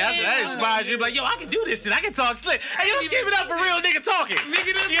 So Like, then that yeah. inspires you. Like, yo, I can do this shit. I can talk slick. Hey, let's give it up for real nigga talking.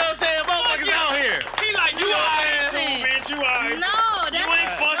 Nigga, this- You know what I'm saying? Motherfuckers Fuck out here. He like, you You alright, alright. bitch, you alright. No, that's... You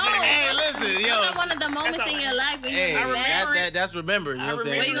ain't fucking- no. Hey, listen, yo. That's one of the moments in your life when Hey, you're mad. that's remember. You know what I'm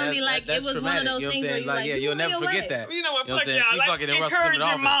saying? Where you gonna be like, That's it was one of traumatic, those you know what I'm things saying? where you like, yeah, you you'll on never your forget way. that. You know what, You know what fuck I'm saying? y'all. She Like, fucking in Russell encourage Simmons' your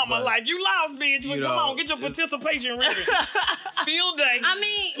office, mama. but- Like, you lost, bitch, but You come know, on, get your it's- participation ready. Field day. I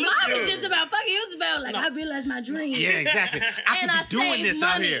mean, mine was good. just about fucking. It was about like, I realized my dream. Yeah, exactly. I could And I be doing saved this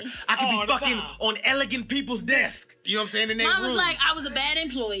out money. here. I could All be the fucking time. on elegant people's desk. You know what I'm saying? In their Mine was room. like, I was a bad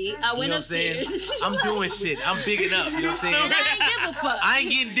employee. I You went know what I'm saying? upstairs. I'm doing shit. I'm bigging up. You know what I'm saying? And I ain't give a fuck. I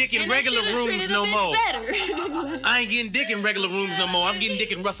ain't getting dick in And they regular shoulda rooms treated no a bitch more. Better. I ain't getting dick in regular rooms no more. I'm getting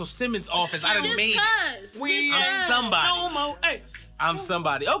dick in Russell Simmons' office. I done Just made it. cause. We I'm Just cause. somebody. No more. Hey. I'm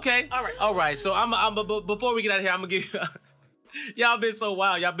somebody. Okay. All right. So but before we get out of here, I'm gonna give y'all been so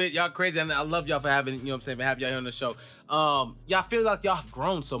wild. Y'all crazy. And I love y'all for having, you know what I'm saying, for having y'all here on the show. Y'all feel like y'all have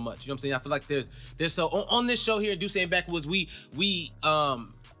grown so much. You know what I'm saying? I feel like there's so on this show here, Deuce and Backwoods, we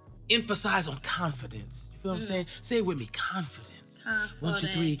emphasize on confidence. You feel what I'm saying? Say it with me, confidence. 1, 2,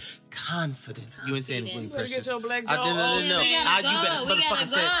 3, confidence. You ain't saying it with me, Better get Precious. your black No. jaw We gotta You go, better we gotta motherfucking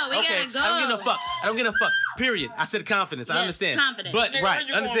say it. go, we Okay, gotta I don't give go. no fuck. I don't give no fuck. Period. I said confidence. I Yes, understand. confidence. But Nigga, right, where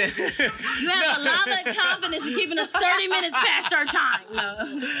you understand. You have a lot of confidence in keeping us 30 minutes past our time.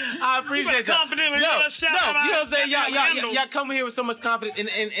 No. I appreciate y'all. confident and No, get a shout no, out you know what I'm saying? at the handle. Y'all come here with so much confidence,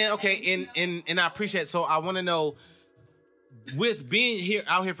 and okay, and I appreciate it. So I want to know, with being here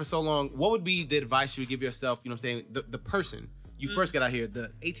out here for so long, what would be the advice you would give yourself? You know what I'm saying? The person you first got out here, the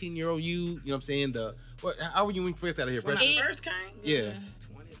 18-year-old you know what I'm saying? How were you when you first got out here, When Precious? I first came? Yeah.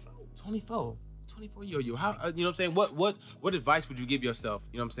 24. 24-year-old you. How you know what I'm saying? What advice would you give yourself?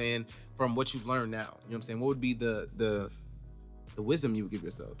 You know what I'm saying? From what you've learned now, you know what I'm saying? What would be the wisdom you would give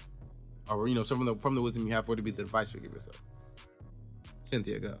yourself, or you know, from the wisdom you have, what would be the advice you would give yourself?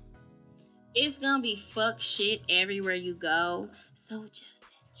 Cynthia, go. It's gonna be fuck shit everywhere you go. So just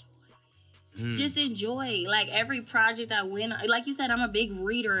enjoy. Just enjoy. Like every project I win, like you said, I'm a big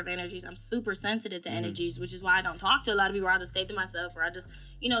reader of energies. I'm super sensitive to energies, which is why I don't talk to a lot of people. I just stay to myself, or I just,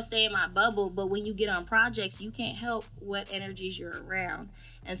 stay in my bubble. But when you get on projects, you can't help what energies you're around.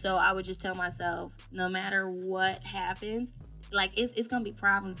 And so I would just tell myself, no matter what happens, like it's gonna be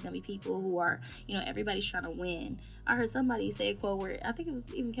problems. It's gonna be people who are, everybody's trying to win. I heard somebody say a quote where I think it was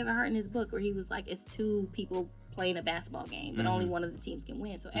even Kevin Hart in his book where he was like, it's two people playing a basketball game, but only one of the teams can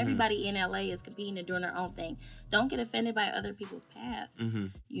win. So everybody in LA is competing and doing their own thing. Don't get offended by other people's paths.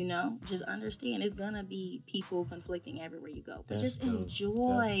 You know, just understand it's gonna be people conflicting everywhere you go. But just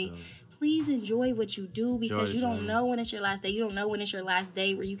enjoy. Please enjoy what you do because you don't know when it's your last day. You don't know when it's your last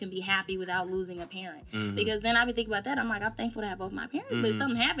day where you can be happy without losing a parent. Because then I be thinking about that. I'm like, I'm thankful to have both my parents. But if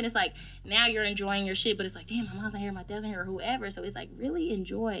something happened, it's like, now you're enjoying your shit. But it's like, damn, my mom's not here, my dad's not here, or whoever. So it's like, really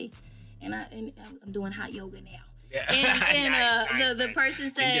enjoy. And I'm doing hot yoga now. Yeah. And the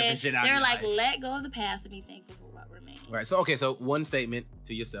person said, shit out they're your like, life. let go of the past and be thankful for what remains. Right. So, okay. So, one statement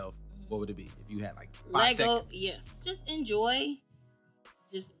to yourself. What would it be if you had like 5 Let seconds? go. Yeah. Just enjoy.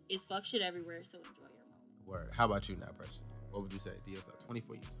 Just, it's fuck shit everywhere, so enjoy your moment. Word. How about you now, Precious? What would you say to yourself?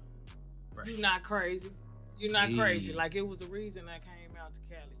 24 years old. Right. You're not crazy. You're not crazy. Like, it was the reason I came out to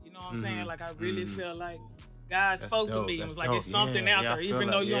Cali. You know what I'm saying? Like, I really felt like God spoke to me. It was like, it's something out there. Even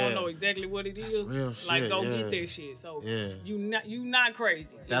though you don't know exactly what it is. Real Like, shit, go get that shit. So, you not crazy.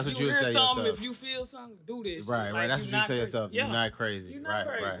 That's if what you would hear say something, yourself. if you feel something, do this. Right, shit. right. Like, That's what you say crazy. yourself. Yeah. You're not crazy. You're not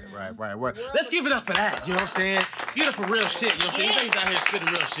crazy. Right. Let's give it up for that. You know what I'm saying? Let's give it up for real shit. You know what I'm saying? He's out here spitting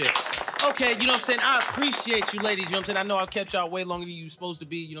real shit. Okay, you know what I'm saying? I appreciate you ladies. You know what I'm saying? I know I've kept y'all way longer than you supposed to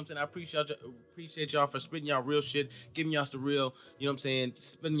be. You know what I'm saying? I appreciate y'all for spitting y'all real shit, giving y'all the real, you know what I'm saying,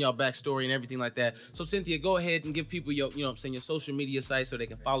 spitting y'all backstory and everything like that. So Cynthia, go ahead and give people your, you know what I'm saying, your social media site so they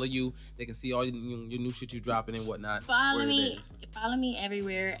can follow you. They can see all your new shit you dropping and whatnot. Follow me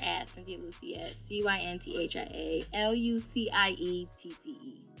everywhere at Cynthia Luciette. CynthIaLuciette.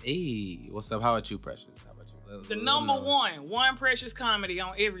 Hey, what's up? How about you, Precious? How about you? The number one Precious comedy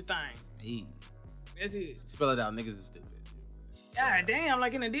on everything. Hey. That's it. Spell it out. Niggas is stupid. God damn,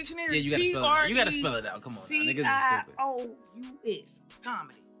 like in a dictionary. Yeah, you gotta spell it out. You gotta spell it out. Come on, now. Niggas is stupid. CIOUS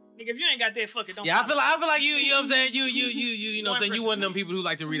comedy. Nigga, if you ain't got that, fuck it. Don't. Yeah, I feel like you know what I'm saying? You know what I'm saying? You one of them people who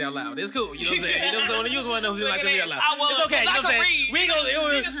like to read out loud. It's cool. You know what I'm saying? You know what I'm saying? You was one of them who like to read out loud. It's okay. You know what I'm saying?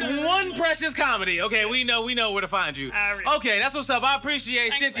 It was one Precious comedy. Okay, we know where to find you. Okay, that's what's up. I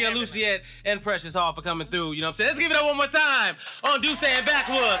appreciate Cynthia Luciette and Precious Hall for coming through. You know what I'm saying? Let's give it up one more time on Deuce and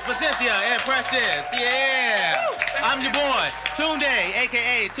Backwoods for Cynthia and Precious. Yeah. I'm your boy, Tunde,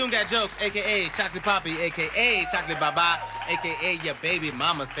 a.k.a. Toon Got Jokes, a.k.a. Chocolate Poppy, a.k.a. Chocolate Baba, a.k.a. your baby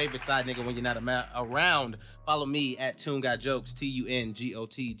mama's favorite side nigga when you're not around. Follow me at Toon Got Jokes,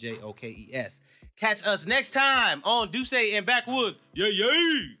 TUNGOTJOKES. Catch us next time on Deuce and Backwoods. Yeah.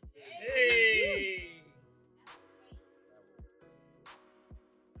 Hey.